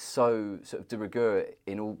so sort of de rigueur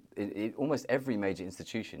in almost every major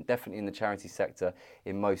institution, definitely in the charity sector,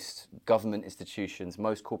 in most government institutions.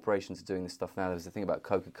 Most corporations are doing this stuff now. There's a thing about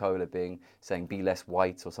Coca-Cola saying "be less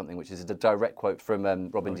white" or something, which is a direct quote from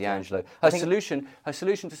Robin DiAngelo. Her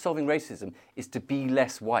solution to solving racism is to be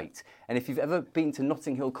less white. And if you've ever been to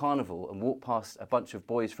Notting Hill Carnival and walked past a bunch of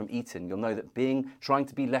boys from Eton, you'll know that trying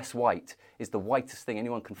to be less white is the whitest thing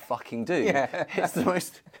anyone can fucking do. Yeah. It's the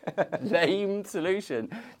most lame solution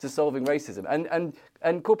to solving racism.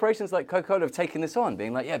 And corporations like Coca-Cola have taken this on,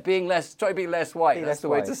 being like, yeah, try to be less white. That's the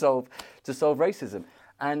way to solve racism.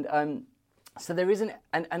 And so there isn't,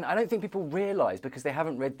 and I don't think people realise, because they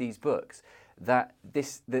haven't read these books, that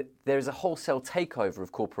there is a wholesale takeover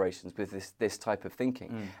of corporations with this type of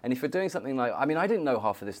thinking. And if you're doing something like, I mean, I didn't know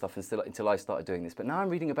half of this stuff until I started doing this, but now I'm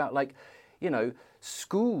reading about, like, you know,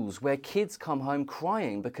 schools where kids come home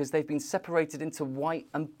crying because they've been separated into white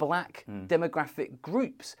and black demographic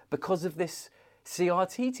groups because of this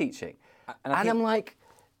CRT teaching. And I'm like,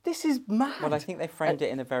 this is mad. Well, I think they framed it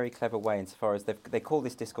in a very clever way, insofar as they call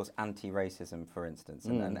this discourse anti-racism, for instance.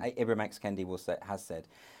 And Ibram X. Kendi has said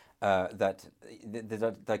that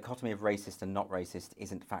the dichotomy of racist and not racist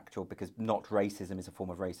isn't factual, because not racism is a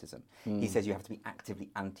form of racism. He says you have to be actively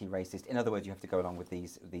anti-racist. In other words, you have to go along with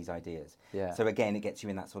these ideas. Yeah. So again, it gets you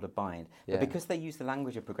in that sort of bind. Yeah. But because they use the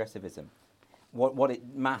language of progressivism, what it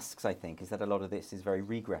masks, I think, is that a lot of this is very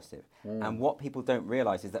regressive. And what people don't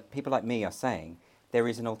realise is that people like me are saying there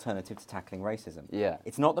is an alternative to tackling racism. Yeah.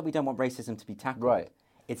 It's not that we don't want racism to be tackled. Right.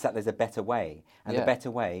 It's that there's a better way. And the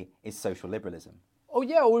better way is social liberalism. Oh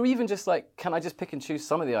yeah, or even just like, can I just pick and choose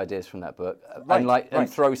some of the ideas from that book Right, and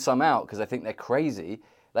throw some out because I think they're crazy?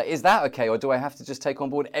 Like, is that okay, or do I have to just take on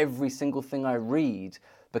board every single thing I read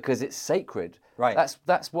because it's sacred? Right.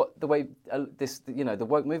 That's what the way the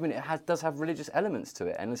woke movement does have religious elements to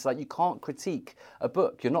it, and it's like you can't critique a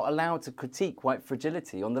book. You're not allowed to critique white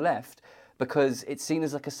fragility on the left because it's seen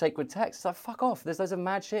as like a sacred text. It's like, fuck off. There's loads of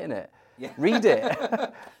mad shit in it. Yeah. Read it.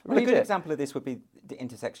 Well, a good example of this would be the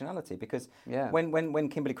intersectionality, because when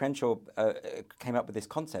Kimberly Crenshaw came up with this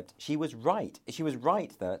concept, she was right. She was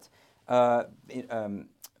right that,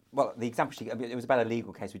 well, the example it was about a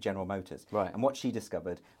legal case with General Motors. Right. And what she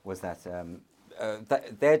discovered was that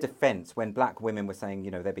their defence, when black women were saying,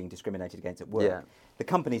 you know, they're being discriminated against at work, the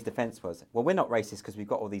company's defence was, well, we're not racist because we've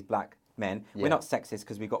got all these black men. We're not sexist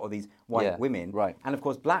because we've got all these white women. Right. And of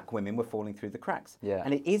course, black women were falling through the cracks. Yeah.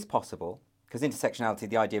 And it is possible, because intersectionality,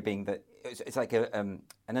 the idea being that it's like an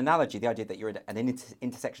analogy, the idea that you're at an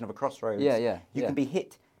intersection of a crossroads. You can be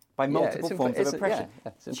hit by multiple forms of oppression.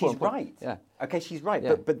 She's right. Yeah. Okay, she's right.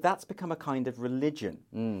 Yeah. But that's become a kind of religion.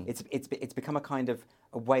 It's become a kind of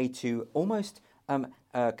a way to almost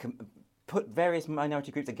put various minority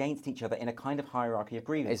groups against each other in a kind of hierarchy of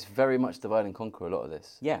grievance. It's very much divide and conquer, a lot of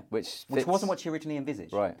this. Yeah. Which wasn't what she originally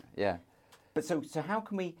envisaged. Right, yeah. But so how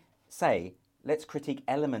can we say, let's critique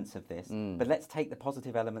elements of this, but let's take the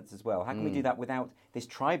positive elements as well? How can we do that without this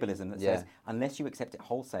tribalism that says, unless you accept it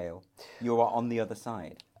wholesale, you are on the other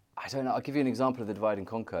side? I don't know. I'll give you an example of the divide and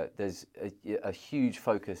conquer. There's a huge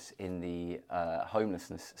focus in the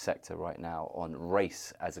homelessness sector right now on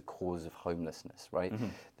race as a cause of homelessness, right?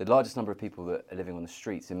 The largest number of people that are living on the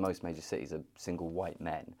streets in most major cities are single white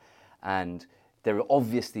men. And there are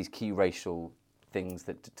obvious these key racial things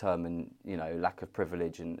that determine, you know, lack of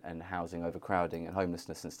privilege and housing overcrowding and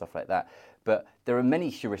homelessness and stuff like that. But there are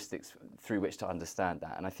many heuristics through which to understand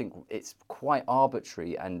that. And I think it's quite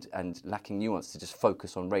arbitrary and lacking nuance to just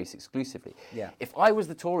focus on race exclusively. Yeah. If I was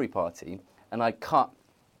the Tory party and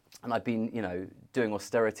I'd been, you know, doing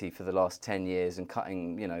austerity for the last 10 years and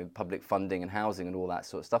cutting, you know, public funding and housing and all that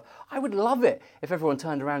sort of stuff, I would love it if everyone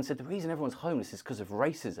turned around and said, the reason everyone's homeless is because of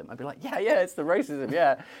racism. I'd be like, yeah, it's the racism,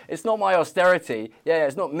 yeah. It's not my austerity,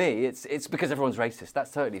 it's not me, it's because everyone's racist.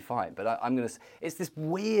 That's totally fine. But it's this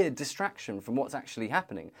weird distraction from what's actually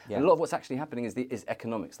happening. Yeah. And a lot of what's actually happening is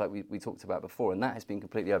economics, like we talked about before, and that has been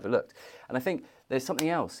completely overlooked. And I think there's something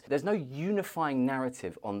else. There's no unifying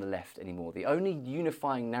narrative on the left anymore. The only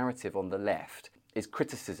unifying narrative on the left is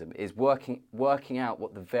criticism, is working out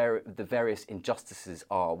what the various injustices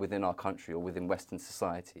are within our country or within Western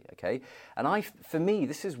society, okay? And for me,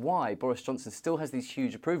 this is why Boris Johnson still has these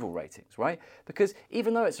huge approval ratings, right? Because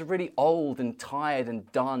even though it's a really old and tired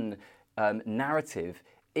and done narrative,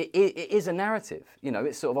 it is a narrative. You know,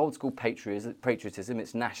 it's sort of old school patriotism,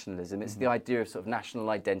 it's nationalism, it's the idea of sort of national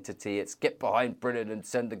identity, it's get behind Britain and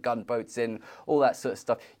send the gunboats in, all that sort of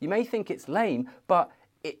stuff. You may think it's lame, but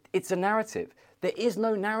it's a narrative. There is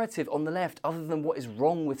no narrative on the left other than what is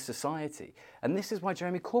wrong with society. And this is why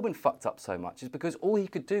Jeremy Corbyn fucked up so much, is because all he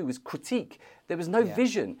could do was critique. There was no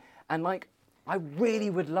vision. And like, I really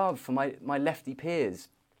would love for my lefty peers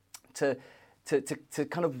to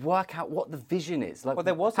kind of work out what the vision is. Like, well,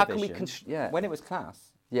 there was how a vision. When it was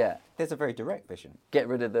class. Yeah. There's a very direct vision. Get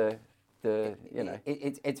rid of the you know.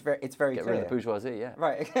 It's very get clear. rid of the bourgeoisie. Yeah.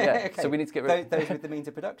 Right. Yeah. Okay. So we need to get rid of those with the means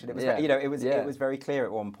of production. It was it was very clear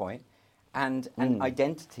at one point, and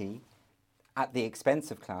identity at the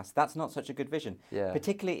expense of class. That's not such a good vision. Yeah.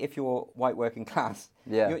 Particularly if you're white working class.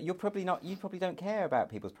 Yeah. You're probably not. You probably don't care about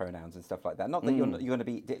people's pronouns and stuff like that. Not that you're going to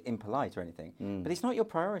be impolite or anything, but it's not your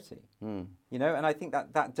priority. You know, and I think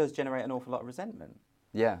that does generate an awful lot of resentment.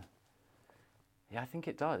 Yeah. Yeah, I think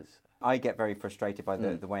it does. I get very frustrated by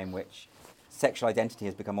the way in which sexual identity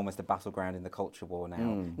has become almost a battleground in the culture war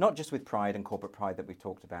now. Not just with pride and corporate pride that we've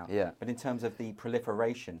talked about, but in terms of the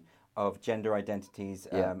proliferation of gender identities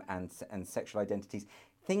and sexual identities.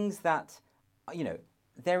 Things that, you know,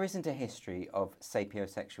 there isn't a history of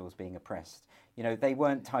sapiosexuals being oppressed. You know, they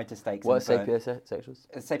weren't tied to stakes. What are sapiosexuals?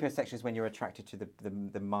 Sapiosexual is when you're attracted to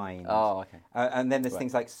the mind. Oh, okay. And then there's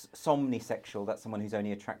things like somnisexual. That's someone who's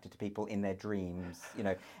only attracted to people in their dreams. You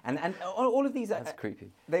know, and all of these. That's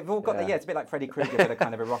creepy. They've all got it's a bit like Freddy Krueger, but a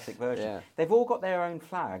kind of erotic version. Yeah. They've all got their own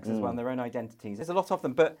flags as well, and their own identities. There's a lot of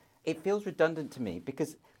them, but it feels redundant to me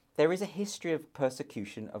because there is a history of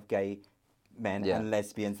persecution of gay men and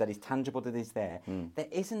lesbians that is tangible, that is there. There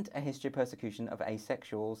isn't a history of persecution of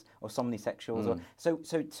asexuals or somnisexuals. Or,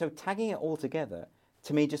 so tagging it all together,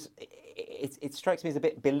 to me, just it strikes me as a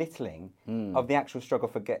bit belittling of the actual struggle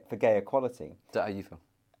for gay equality. Is that how you feel?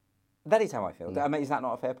 That is how I feel. I mean, is that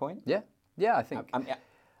not a fair point? Yeah. Yeah, I think.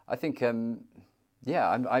 I think. I'm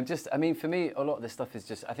just. I mean, for me, a lot of this stuff is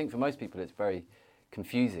just. I think for most people, it's very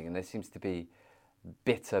confusing, and there seems to be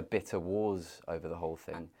bitter wars over the whole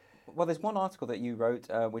thing. Well, there's one article that you wrote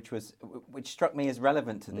which struck me as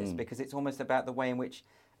relevant to this because it's almost about the way in which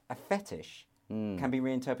a fetish can be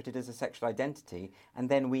reinterpreted as a sexual identity, and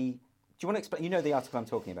then do you want to explain? You know the article I'm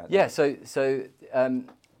talking about? Yeah. So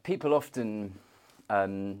people often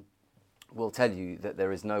will tell you that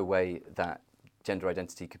there is no way that gender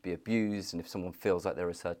identity could be abused, and if someone feels like they're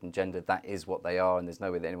a certain gender, that is what they are, and there's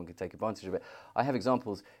no way that anyone can take advantage of it. I have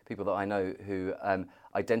examples, people that I know who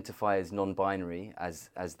identify as non-binary, as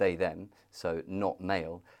they, them, so not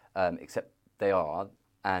male, except they are,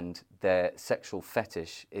 and their sexual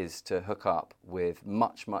fetish is to hook up with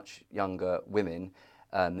much younger women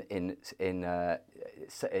in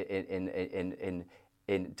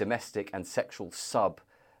domestic and sexual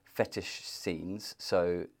sub-fetish scenes.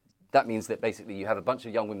 So that means that basically you have a bunch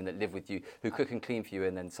of young women that live with you who cook and clean for you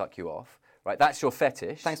and then suck you off, right? That's your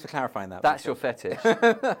fetish. Thanks for clarifying that. That's your fetish.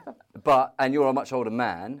 And you're a much older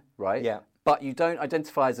man, right? Yeah. But you don't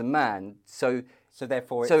identify as a man, so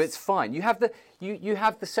therefore it's fine. You have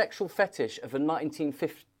the sexual fetish of a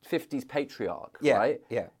 1950s patriarch, right?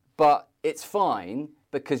 Yeah. But it's fine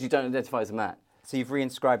because you don't identify as a man. So you've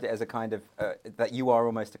reinscribed it as a kind of that you are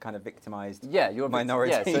almost a kind of victimized you're a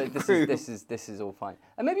minority. Yeah, so this is all fine,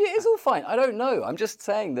 and maybe it is all fine. I don't know. I'm just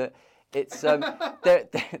saying that it's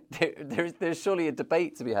there's surely a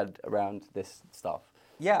debate to be had around this stuff.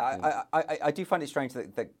 Yeah, I do find it strange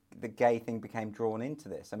that the gay thing became drawn into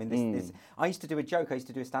this. I mean, this I used to do a joke. I used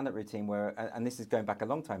to do a stand-up routine where, and this is going back a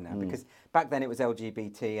long time now, because back then it was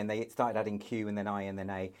LGBT, and they started adding Q and then I and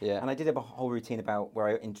then A. Yeah. And I did a whole routine about where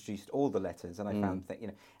I introduced all the letters, and I found that, you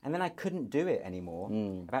know, and then I couldn't do it anymore.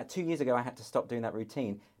 About 2 years ago, I had to stop doing that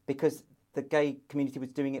routine because the gay community was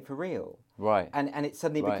doing it for real. Right. And it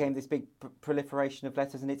suddenly became this big proliferation of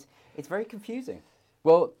letters, and it's very confusing.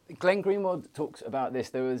 Well, Glenn Greenwald talks about this.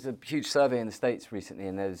 There was a huge survey in the States recently,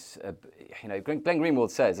 and Glenn Greenwald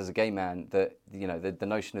says, as a gay man, that the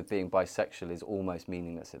notion of being bisexual is almost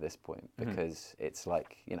meaningless at this point, because it's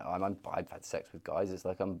like, I've had sex with guys. It's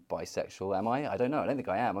like, I'm bisexual. Am I? I don't know. I don't think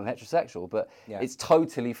I am. I'm heterosexual, but it's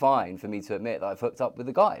totally fine for me to admit that I've hooked up with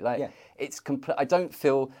a guy. It's I don't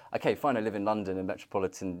feel okay. Fine, I live in London, a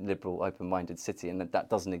metropolitan, liberal, open-minded city, and that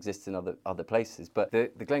doesn't exist in other places. But the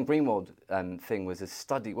Glenn Greenwald thing was a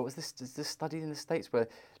study. What was this? This study in the States where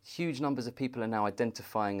huge numbers of people are now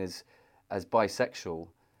identifying as bisexual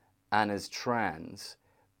and as trans,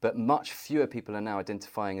 but much fewer people are now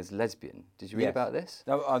identifying as lesbian. Did you read about this?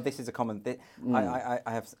 Oh, this is a common thing. I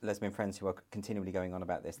have lesbian friends who are continually going on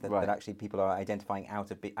about this, that actually people are identifying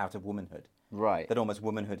out of womanhood. Right. That almost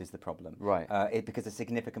womanhood is the problem. Right. Because a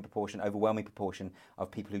significant proportion, overwhelming proportion of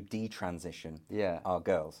people who detransition are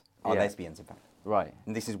girls, are lesbians, in fact. Right.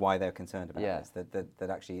 And this is why they're concerned about this, that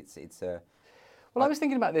actually it's Well, I was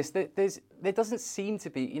thinking about this. There doesn't seem to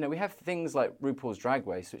be, we have things like RuPaul's Drag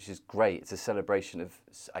Race, which is great. It's a celebration of,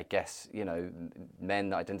 I guess, men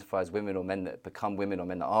that identify as women, or men that become women, or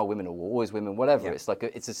men that are women, or were always women, whatever. Yeah.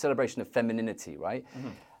 It's a celebration of femininity, right? Mm-hmm.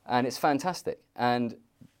 And it's fantastic.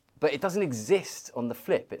 But it doesn't exist on the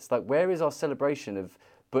flip. It's like, where is our celebration of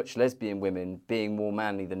butch lesbian women being more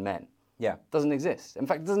manly than men? Yeah. Doesn't exist. In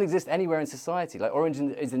fact, it doesn't exist anywhere in society. Like Orange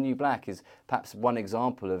is the New Black is perhaps one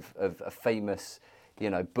example of a famous,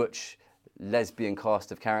 butch lesbian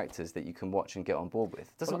cast of characters that you can watch and get on board with.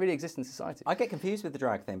 It doesn't really exist in society. I get confused with the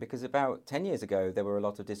drag thing because about 10 years ago, there were a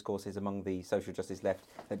lot of discourses among the social justice left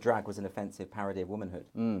that drag was an offensive parody of womanhood.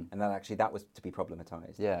 And that was to be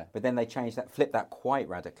problematized. Yeah. But then they flipped that quite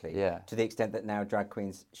radically. Yeah. To the extent that now drag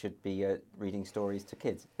queens should be reading stories to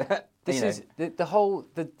kids. This is the whole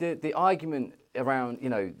argument around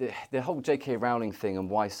the whole J.K. Rowling thing and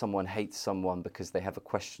why someone hates someone because they have a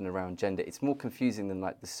question around gender. It's more confusing than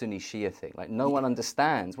like the Sunni Shia thing. Like no one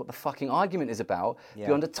understands what the fucking argument is about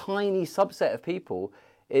beyond a tiny subset of people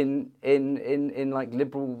in like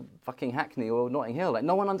liberal fucking Hackney or Notting Hill. Like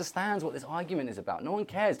no one understands what this argument is about. No one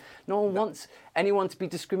cares. No one wants anyone to be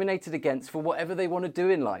discriminated against for whatever they want to do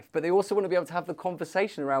in life. But they also want to be able to have the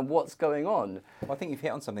conversation around what's going on. Well, I think you've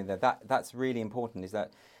hit on something there. That's really important, is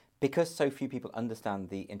that because so few people understand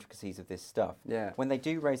the intricacies of this stuff, when they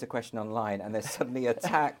do raise a question online and they're suddenly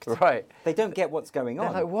attacked, right, they don't get what's going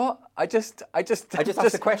on. They're like, what? I just ask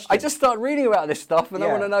the question. I just start reading about this stuff and I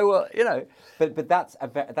want to know what, But that's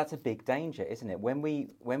a big danger, isn't it? When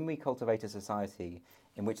we cultivate a society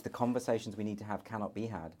in which the conversations we need to have cannot be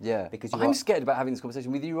had. Yeah. Because I'm scared about having this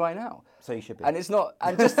conversation with you right now. So you should be. And it's not.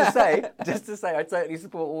 And just to say, I totally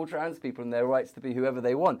support all trans people and their rights to be whoever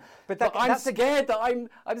they want. But I'm scared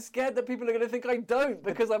that people are going to think I don't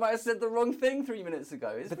because I might have said the wrong thing 3 minutes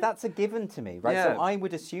ago. That's a given to me, right? Yeah. So I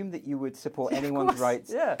would assume that you would support anyone's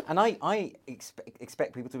rights. Yeah. And I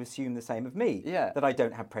expect people to assume the same of me. Yeah. That I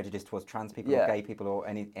don't have prejudice towards trans people or gay people or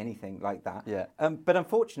anything like that. Yeah. But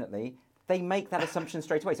unfortunately, they make that assumption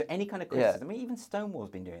straight away. So any kind of criticism, I mean, even Stonewall's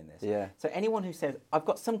been doing this. Yeah. So anyone who says, I've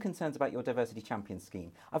got some concerns about your diversity champion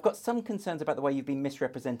scheme, I've got some concerns about the way you've been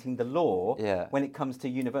misrepresenting the law when it comes to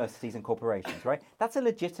universities and corporations, right? That's a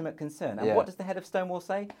legitimate concern. And what does the head of Stonewall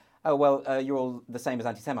say? Oh, well, you're all the same as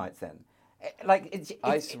anti-Semites then. I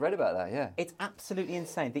read about that, yeah. It's absolutely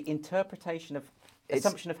insane. The interpretation of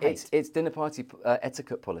assumption of hate. It's dinner party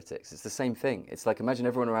etiquette politics. It's the same thing. It's like, imagine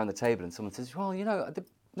everyone around the table and someone says, well,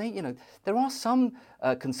 there are some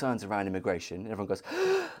concerns around immigration. And everyone goes,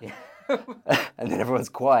 and then everyone's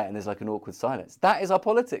quiet and there's like an awkward silence. That is our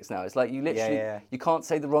politics now. It's like you literally, you can't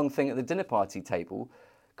say the wrong thing at the dinner party table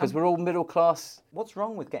because we're all middle class. What's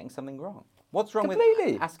wrong with getting something wrong? What's wrong with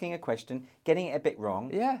asking a question, getting it a bit wrong,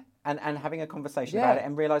 and having a conversation about it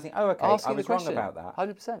and realising, I was wrong about that.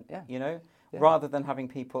 100%, yeah. Rather than having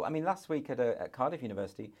people, I mean, last week at Cardiff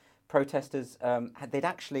University, protesters, they'd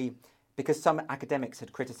actually, because some academics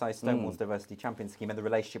had criticised Stonewall's diversity champion scheme and the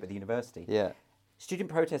relationship with the university, student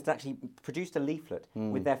protesters actually produced a leaflet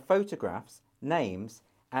with their photographs, names,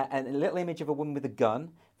 and a little image of a woman with a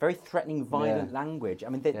gun, very threatening, violent language. I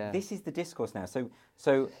mean, this is the discourse now.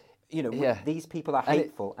 So these people are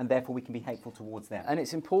hateful, and therefore we can be hateful towards them. And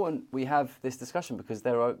it's important we have this discussion because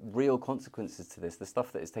there are real consequences to this. The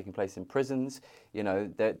stuff that is taking place in prisons,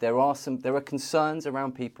 there are concerns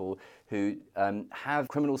around people who have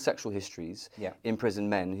criminal sexual histories in prison,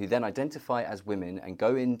 men who then identify as women and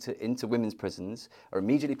go into women's prisons, or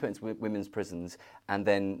immediately put into women's prisons, and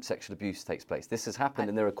then sexual abuse takes place. This has happened,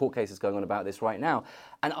 and there are court cases going on about this right now.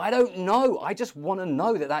 And I don't know. I just want to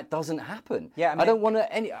know that doesn't happen. Yeah, I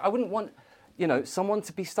wouldn't want, someone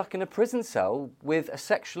to be stuck in a prison cell with a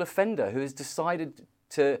sexual offender who has decided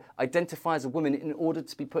to identify as a woman in order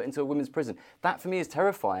to be put into a women's prison. That for me is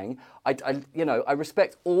terrifying. I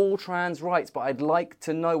respect all trans rights, but I'd like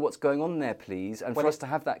to know what's going on there, please, and for us to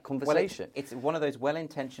have that conversation. Well, it's one of those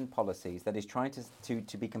well-intentioned policies that is trying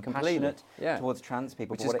to be compassionate towards trans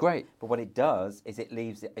people, which is great. But what it does is it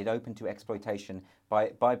leaves it open to exploitation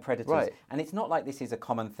by predators. Right. And it's not like this is a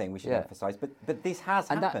common thing, we should emphasise, but this has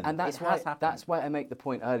happened. And that's why I make the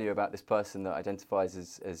point earlier about this person that identifies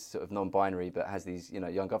as sort of non-binary but has these,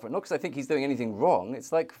 young girlfriend. Not because I think he's doing anything wrong.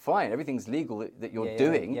 It's like, fine, everything's legal that you're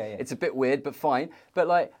doing. Yeah. It's a bit weird, but fine. But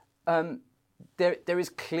like, there is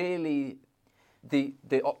clearly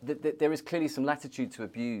there is clearly some latitude to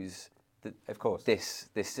abuse Of course. this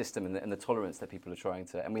system and the tolerance that people are trying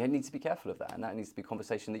to, and we need to be careful of that, and that needs to be a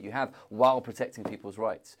conversation that you have while protecting people's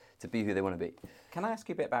rights to be who they want to be. Can I ask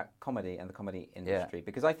you a bit about comedy and the comedy industry?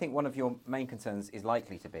 Because I think one of your main concerns is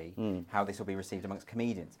likely to be how this will be received amongst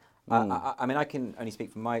comedians. I mean, I can only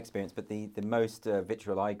speak from my experience, but the most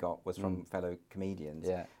vitriol I got was from fellow comedians.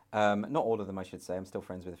 Yeah. Not all of them, I should say. I'm still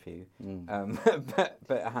friends with a few, but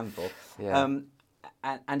a handful. Yeah.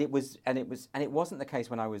 And it wasn't the case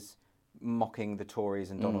when I was mocking the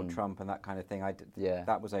Tories and Donald Trump and that kind of thing.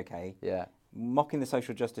 That was okay. Yeah. Mocking the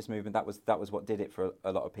social justice movement, that was what did it for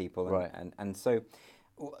a lot of people. And, Right. and so,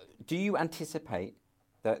 do you anticipate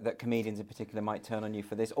that comedians in particular might turn on you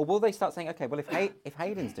for this, or will they start saying, okay, well, if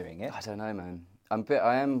Hayden's doing it, I don't know, man.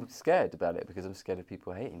 I am scared about it because I'm scared of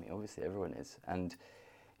people hating me. Obviously, everyone is, and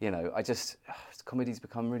you know, comedy's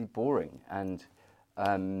become really boring, and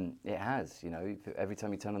it has. You know, every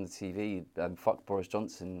time you turn on the TV, fuck Boris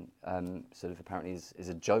Johnson, sort of apparently is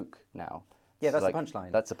a joke now. Yeah, So, that's like, the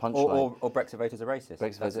punchline. That's a punchline. Or Brexit voters are racist.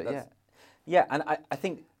 Brexit voters, yeah. Yeah, and I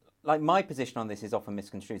think, like, my position on this is often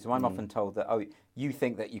misconstrued. So I'm often told that, oh, you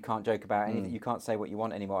think that you can't joke about anything, you can't say what you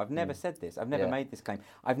want anymore. I've never said this. I've never made this claim.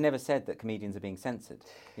 I've never said that comedians are being censored.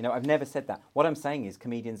 You know, I've never said that. What I'm saying is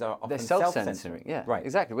comedians are often They're self-censoring. Yeah, right.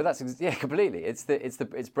 Exactly. Well, that's completely.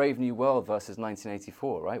 It's Brave New World versus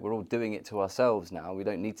 1984, right? We're all doing it to ourselves now. We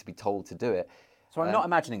don't need to be told to do it. So I'm not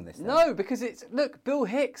imagining this. Then. No, because look, Bill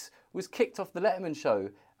Hicks was kicked off the Letterman show,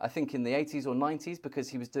 I think in the 80s or 90s, because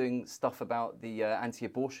he was doing stuff about the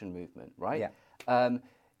anti-abortion movement, right? Yeah.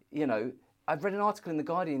 You know, I've read an article in The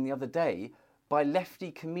Guardian the other day by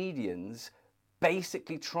lefty comedians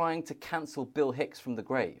basically trying to cancel Bill Hicks from the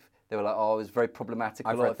grave. They were like, oh, it was very problematic,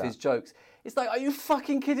 a lot of his jokes. It's like, are you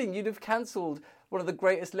fucking kidding? You'd have cancelled one of the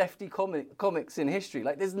greatest lefty comics in history.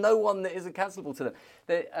 Like, there's no one that isn't cancelable to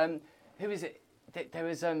them. Who is it? There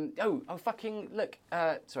was, fucking, look,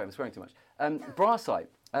 sorry, I'm swearing too much. Brarsite,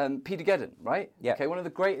 Peter Geddon, right? Yeah. Okay, one of the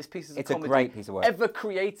greatest pieces of comedy a great piece of work. ever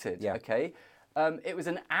created, Yeah. okay? It was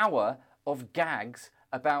an hour of gags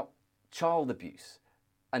about child abuse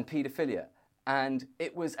and paedophilia. And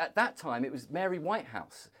it was, at that time, it was Mary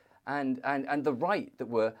Whitehouse and the right that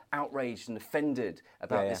were outraged and offended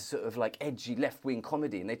about this sort of like edgy left-wing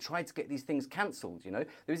comedy, and they tried to get these things cancelled, you know.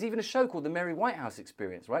 There was even a show called The Mary Whitehouse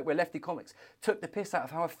Experience, right, where lefty comics took the piss out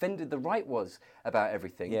of how offended the right was about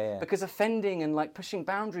everything, because offending and like pushing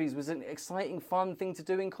boundaries was an exciting, fun thing to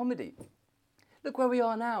do in comedy. Look where we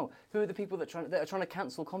are now. Who are the people that are trying to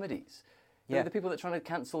cancel comedies? Who are the people that are trying to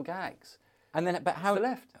cancel gags? And then, but how? It's the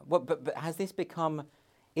left. Well, but has this become?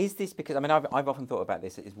 Is this because? I mean, I've often thought about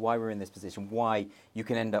this. Is why we're in this position. Why you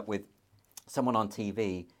can end up with someone on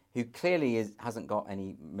TV who clearly hasn't got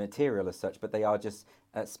any material as such, but they are just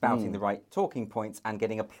spouting the right talking points and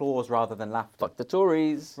getting applause rather than laughter. Fuck the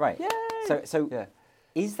Tories. Right. Yay! So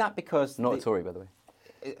is that because Not a Tory, by the way.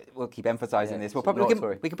 We'll keep emphasising this. We'll not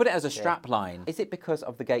probably we can put it as a strap line. Is it because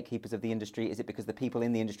of the gatekeepers of the industry? Is it because the people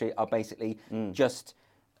in the industry are basically just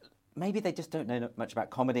maybe they just don't know much about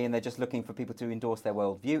comedy and they're just looking for people to endorse their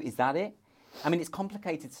worldview? Is that it? I mean, it's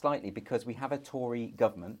complicated slightly because we have a Tory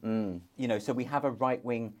government, you know, so we have a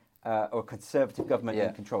right-wing or conservative government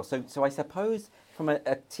in control. So I suppose from a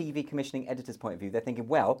TV commissioning editor's point of view, they're thinking,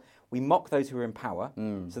 well, we mock those who are in power,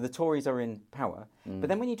 so the Tories are in power. But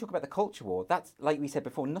then when you talk about the culture war, that's, like we said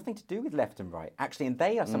before, nothing to do with left and right. Actually, and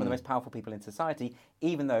they are some of the most powerful people in society,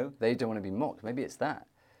 even though... They don't want to be mocked. Maybe it's that.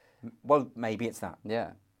 Well, maybe it's that.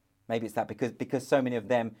 Yeah. Maybe it's that because so many of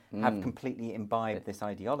them have completely imbibed this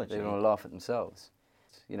ideology. They want to laugh at themselves.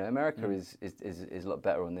 You know, America is a lot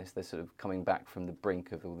better on this. They're sort of coming back from the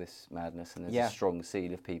brink of all this madness, and there's a strong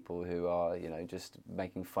seed of people who are, you know, just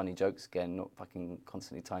making funny jokes again, not fucking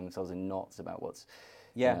constantly tying themselves in knots about what's,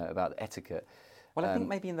 you know, about etiquette. Well, I think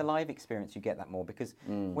maybe in the live experience you get that more because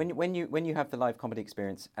when you have the live comedy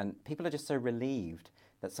experience and people are just so relieved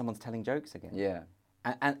that someone's telling jokes again. Yeah.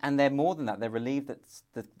 And they're more than that. They're relieved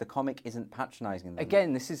that the comic isn't patronising them.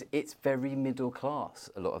 Again, it's very middle class,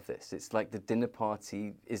 a lot of this. It's like the dinner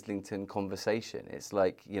party Islington conversation. It's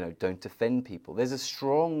like, you know, don't offend people. There's a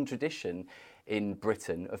strong tradition in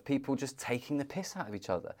Britain of people just taking the piss out of each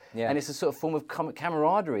other. Yeah. And it's a sort of form of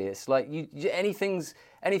camaraderie. It's like anything's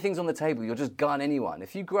on the table, you'll just gun anyone.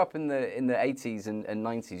 If you grew up in the 80s and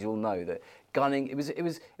 90s, you'll know that gunning, it was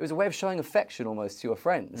a way of showing affection almost to your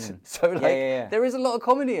friends. So like there is a lot of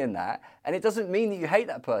comedy in that, and it doesn't mean that you hate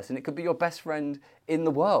that person. It could be your best friend in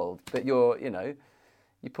the world, but you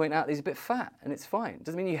point out that he's a bit fat and it's fine. It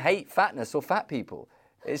doesn't mean you hate fatness or fat people.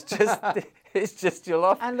 It's just It's just your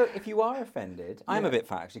life. And look, if you are offended, I'm a bit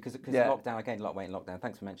fat actually because Yeah. lockdown, I gained a lot of weight in lockdown.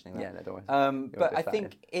 Thanks for mentioning that. Yeah, no, don't worry. But I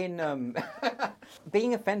think in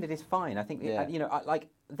being offended is fine. I think Yeah. you know, like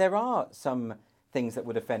there are some things that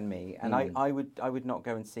would offend me, and I would not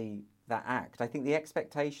go and see that act. I think the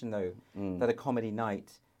expectation though that a comedy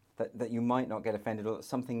night that you might not get offended or that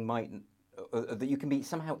something might. That you can be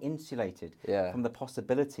somehow insulated from the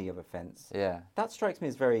possibility of offence. Yeah. That strikes me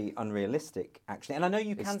as very unrealistic, actually. And I know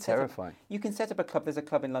you can. It's terrifying. You can set up a club. There's a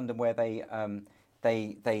club in London where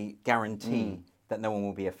they guarantee that no one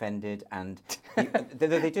will be offended, and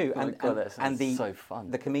they do. Oh my God, that sounds so fun.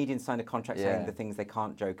 The comedians sign a contract saying the things they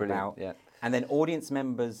can't joke Brilliant, about. yeah. And then audience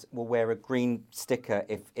members will wear a green sticker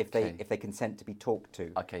if they consent to be talked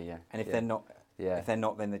to. Okay, yeah. And if yeah. they're not, Yeah. if they're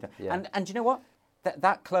not, then they don't. Yeah. And do you know what?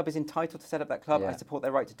 That club is entitled to set up that club. Yeah. I support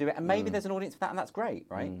their right to do it. And maybe there's an audience for that, and that's great,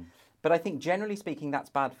 right? But I think generally speaking, that's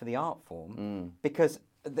bad for the art form because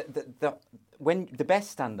when the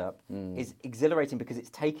best stand-up is exhilarating because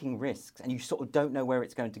it's taking risks and you sort of don't know where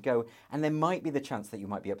it's going to go, and there might be the chance that you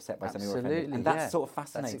might be upset by something or offended, and that's sort of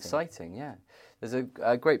fascinating. That's exciting, yeah. There's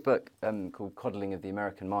a great book called Coddling of the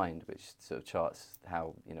American Mind, which sort of charts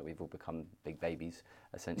how we've all become big babies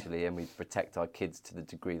essentially, and we protect our kids to the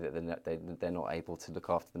degree that they're not able to look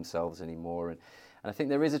after themselves anymore. And I think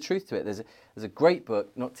there is a truth to it. There's a great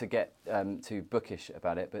book, not to get too bookish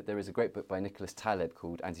about it, but there is a great book by Nicholas Taleb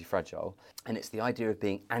called Anti-Fragile, and it's the idea of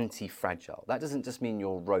being anti-fragile. That doesn't just mean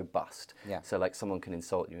you're robust. Yeah. So like someone can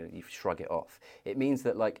insult you and you shrug it off. It means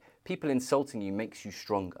that like people insulting you makes you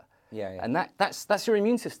stronger. Yeah. And that's your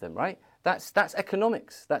immune system, right? That's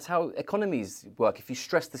economics. That's how economies work. If you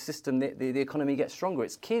stress the system, the economy gets stronger.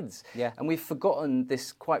 It's kids. Yeah. And we've forgotten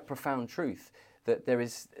this quite profound truth that there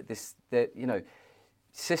is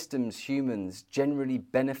systems, humans generally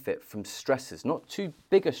benefit from stresses. Not too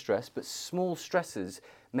big a stress, but small stresses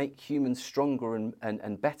make humans stronger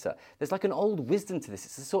and better. There's like an old wisdom to this.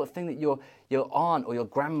 It's the sort of thing that your aunt or your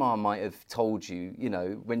grandma might have told you,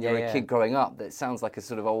 when you're a kid growing up, that sounds like a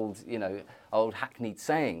sort of old hackneyed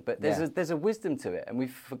saying. But there's a wisdom to it, and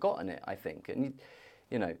we've forgotten it, I think. And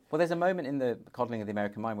well, there's a moment in the Coddling of the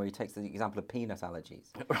American Mind where he takes the example of peanut allergies,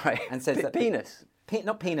 right? And says that penis.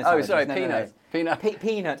 Not penis allergies. allergies. Oh, sorry, no, peanut. Peanut.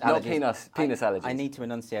 Peanut allergies. Not penis allergies. I need to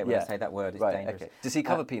enunciate when I say that word. It's dangerous. Okay. Does he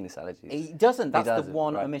cover penis allergies? He doesn't. That's doesn't, the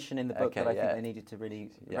one right. omission in the book that I think they needed to really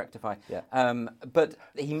rectify. Yeah. But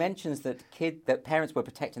he mentions that parents were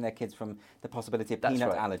protecting their kids from the possibility of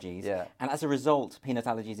peanut allergies. Yeah. And as a result, peanut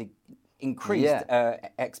allergies increased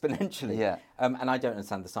exponentially. Yeah. And I don't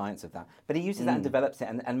understand the science of that. But he uses that and develops it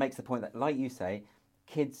and makes the point that, like you say,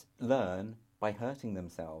 kids learn by hurting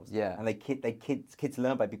themselves. Yeah. And kids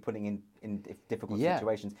learn by be putting in difficult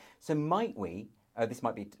situations. So might we, this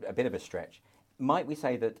might be a bit of a stretch, might we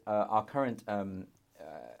say that our current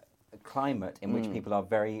climate in which people are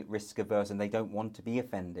very risk averse and they don't want to be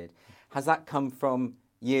offended, has that come from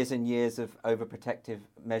years and years of overprotective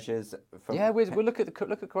measures? We'll look at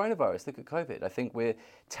coronavirus, look at COVID. I think we're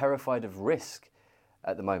terrified of risk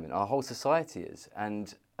at the moment. Our whole society is.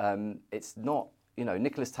 And it's not,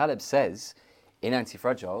 Nicholas Taleb says in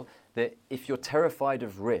Anti-Fragile that if you're terrified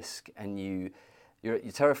of risk and you're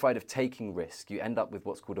terrified of taking risk, you end up with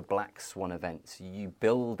what's called a black swan event. So you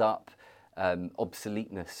build up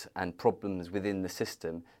obsoleteness and problems within the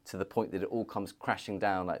system to the point that it all comes crashing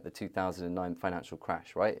down like the 2009 financial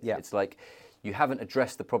crash, right? Yeah. It's like you haven't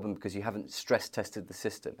addressed the problem because you haven't stress tested the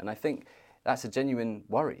system. And I think that's a genuine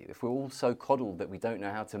worry. If we're all so coddled that we don't know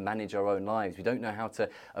how to manage our own lives, we don't know how to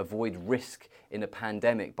avoid risk in a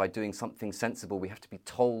pandemic by doing something sensible, we have to be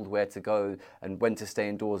told where to go and when to stay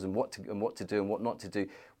indoors and what to do and what not to do.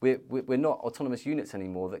 We're not autonomous units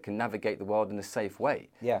anymore that can navigate the world in a safe way.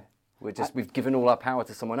 Yeah. We've given all our power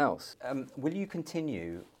to someone else. Will you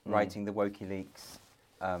continue writing the WokiLeaks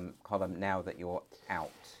column now that you're out?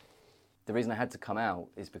 The reason I had to come out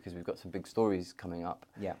is because we've got some big stories coming up.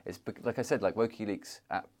 Yeah. It's like I said, like WokiLeaks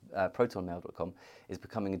at protonmail.com is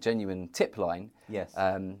becoming a genuine tip line. Yes.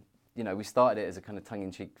 We started it as a kind of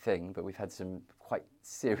tongue-in-cheek thing, but we've had some quite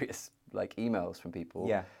serious emails from people.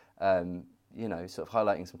 Yeah. Sort of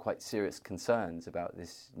highlighting some quite serious concerns about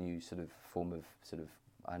this new sort of form of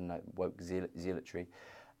woke zealotry.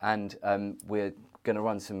 And we're going to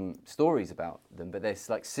run some stories about them, but they're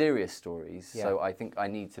like serious stories. Yeah. So I think I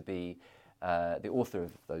need to be the author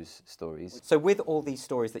of those stories. So with all these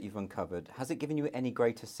stories that you've uncovered, has it given you any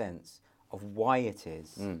greater sense of why it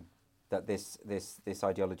is that this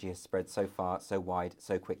ideology has spread so far, so wide,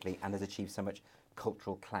 so quickly, and has achieved so much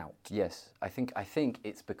cultural clout? Yes, I think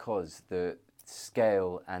it's because the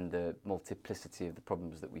scale and the multiplicity of the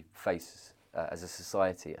problems that we face as a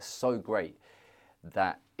society are so great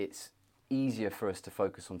that it's easier for us to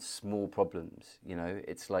focus on small problems. You know,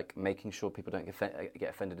 it's like making sure people don't get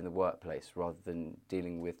offended in the workplace rather than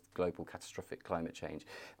dealing with global catastrophic climate change.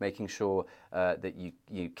 Making sure that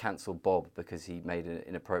you cancel Bob because he made an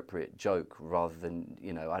inappropriate joke rather than,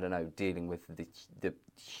 you know, I don't know, dealing with the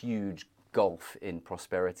huge gulf in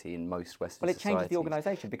prosperity in most Western societies. Well, it changes the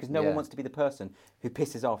organisation because no one wants to be the person who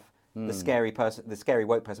pisses off the scary person, the scary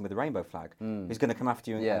woke person with the rainbow flag, who's going to come after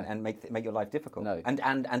you and make your life difficult. No.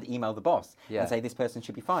 And email the boss and say this person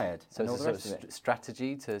should be fired. So it's a sort of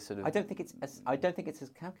strategy to sort of. I don't think it's as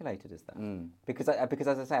calculated as that. Because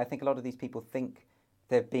as I say, I think a lot of these people think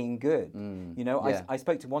they're being good. You know, I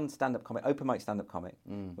spoke to one stand-up comic, open mic stand-up comic,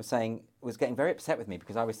 was getting very upset with me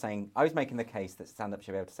because I was making the case that stand-up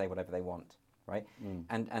should be able to say whatever they want, right?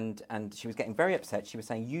 And she was getting very upset. She was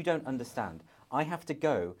saying, "You don't understand. I have to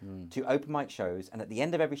go to open mic shows, and at the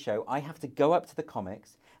end of every show, I have to go up to the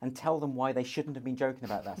comics and tell them why they shouldn't have been joking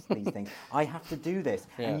about these things. I have to do this,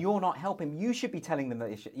 and you're not helping. You should be telling them that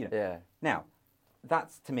they should, you know." Yeah. Now,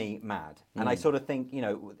 that's to me mad, and I sort of think, you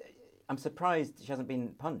know, I'm surprised she hasn't been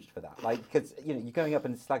punched for that. Like, because, you know, you're going up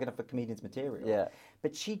and slagging up a comedian's material. Yeah.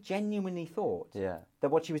 But she genuinely thought that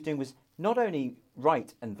what she was doing was not only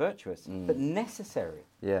right and virtuous, but necessary.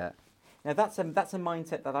 Yeah. Now that's a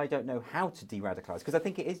mindset that I don't know how to de-radicalise, because I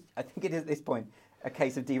think it is at this point a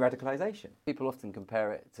case of de-radicalisation. People often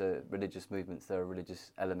compare it to religious movements. There are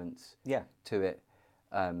religious elements to it.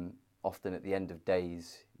 Often at the end of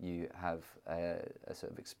days, you have a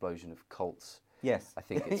sort of explosion of cults. Yes, I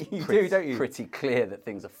think it's pretty clear that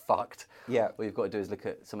things are fucked. Yeah. What you've got to do is look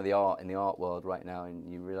at some of the art in the art world right now,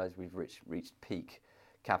 and you realise we've reached peak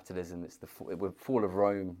capitalism. It's the fall of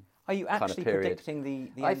Rome. Are you actually predicting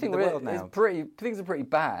the end of the world now? Things are pretty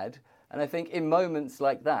bad, and I think in moments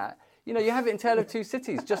like that, you know, you have it in Tale of Two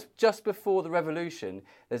Cities. Just before the revolution,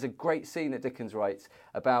 there's a great scene that Dickens writes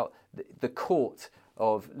about the court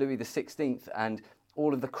of Louis XVI and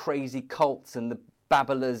all of the crazy cults and the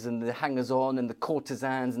babblers and the hangers-on and the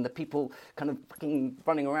courtesans and the people kind of fucking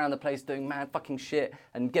running around the place doing mad fucking shit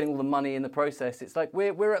and getting all the money in the process. It's like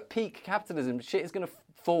we're at peak capitalism. Shit is going to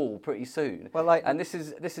fall pretty soon. Well, like, and this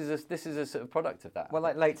is a sort of product of that. Well,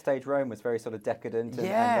 like late stage Rome was very sort of decadent, and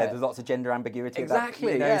there's lots of gender ambiguity.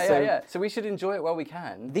 Exactly. That, you know, So we should enjoy it while we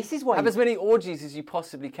can. This is why have as many orgies as you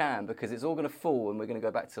possibly can, because it's all going to fall, and we're going to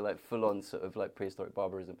go back to like full on sort of like prehistoric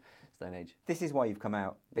barbarism, Stone Age. This is why you've come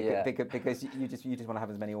out, because you just want to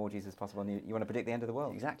have as many orgies as possible, and you want to predict the end of the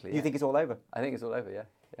world. Exactly. You think it's all over? I think it's all over. Yeah.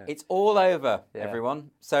 It's all over,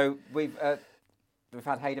 everyone. So we've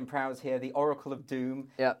had Hayden Prowse here, the Oracle of Doom.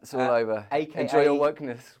 Yeah, it's all over. AKA... Enjoy your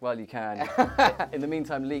wokeness while you can. In the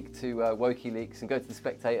meantime, leak to WokiLeaks and go to The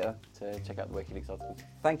Spectator to check out the WokiLeaks articles.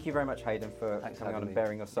 Thank you very much, Hayden, for coming on and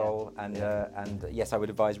bearing your soul. And yes, I would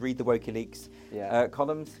advise, read the WokiLeaks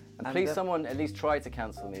columns. And please, someone at least try to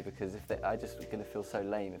cancel me, because I just going to feel so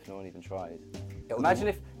lame if no one even tries. Imagine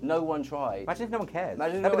if no one tried. Imagine if no one cares.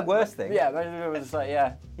 That'd be the worst thing. Yeah, imagine if it was just like,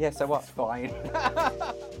 yeah, so what? It's fine.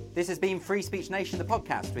 This has been Free Speech Nation, the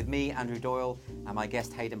podcast, with me, Andrew Doyle, and my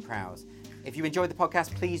guest, Hayden Prowse. If you enjoyed the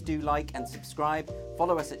podcast, please do like and subscribe.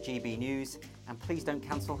 Follow us at GB News, and please don't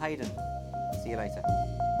cancel Hayden. See you later.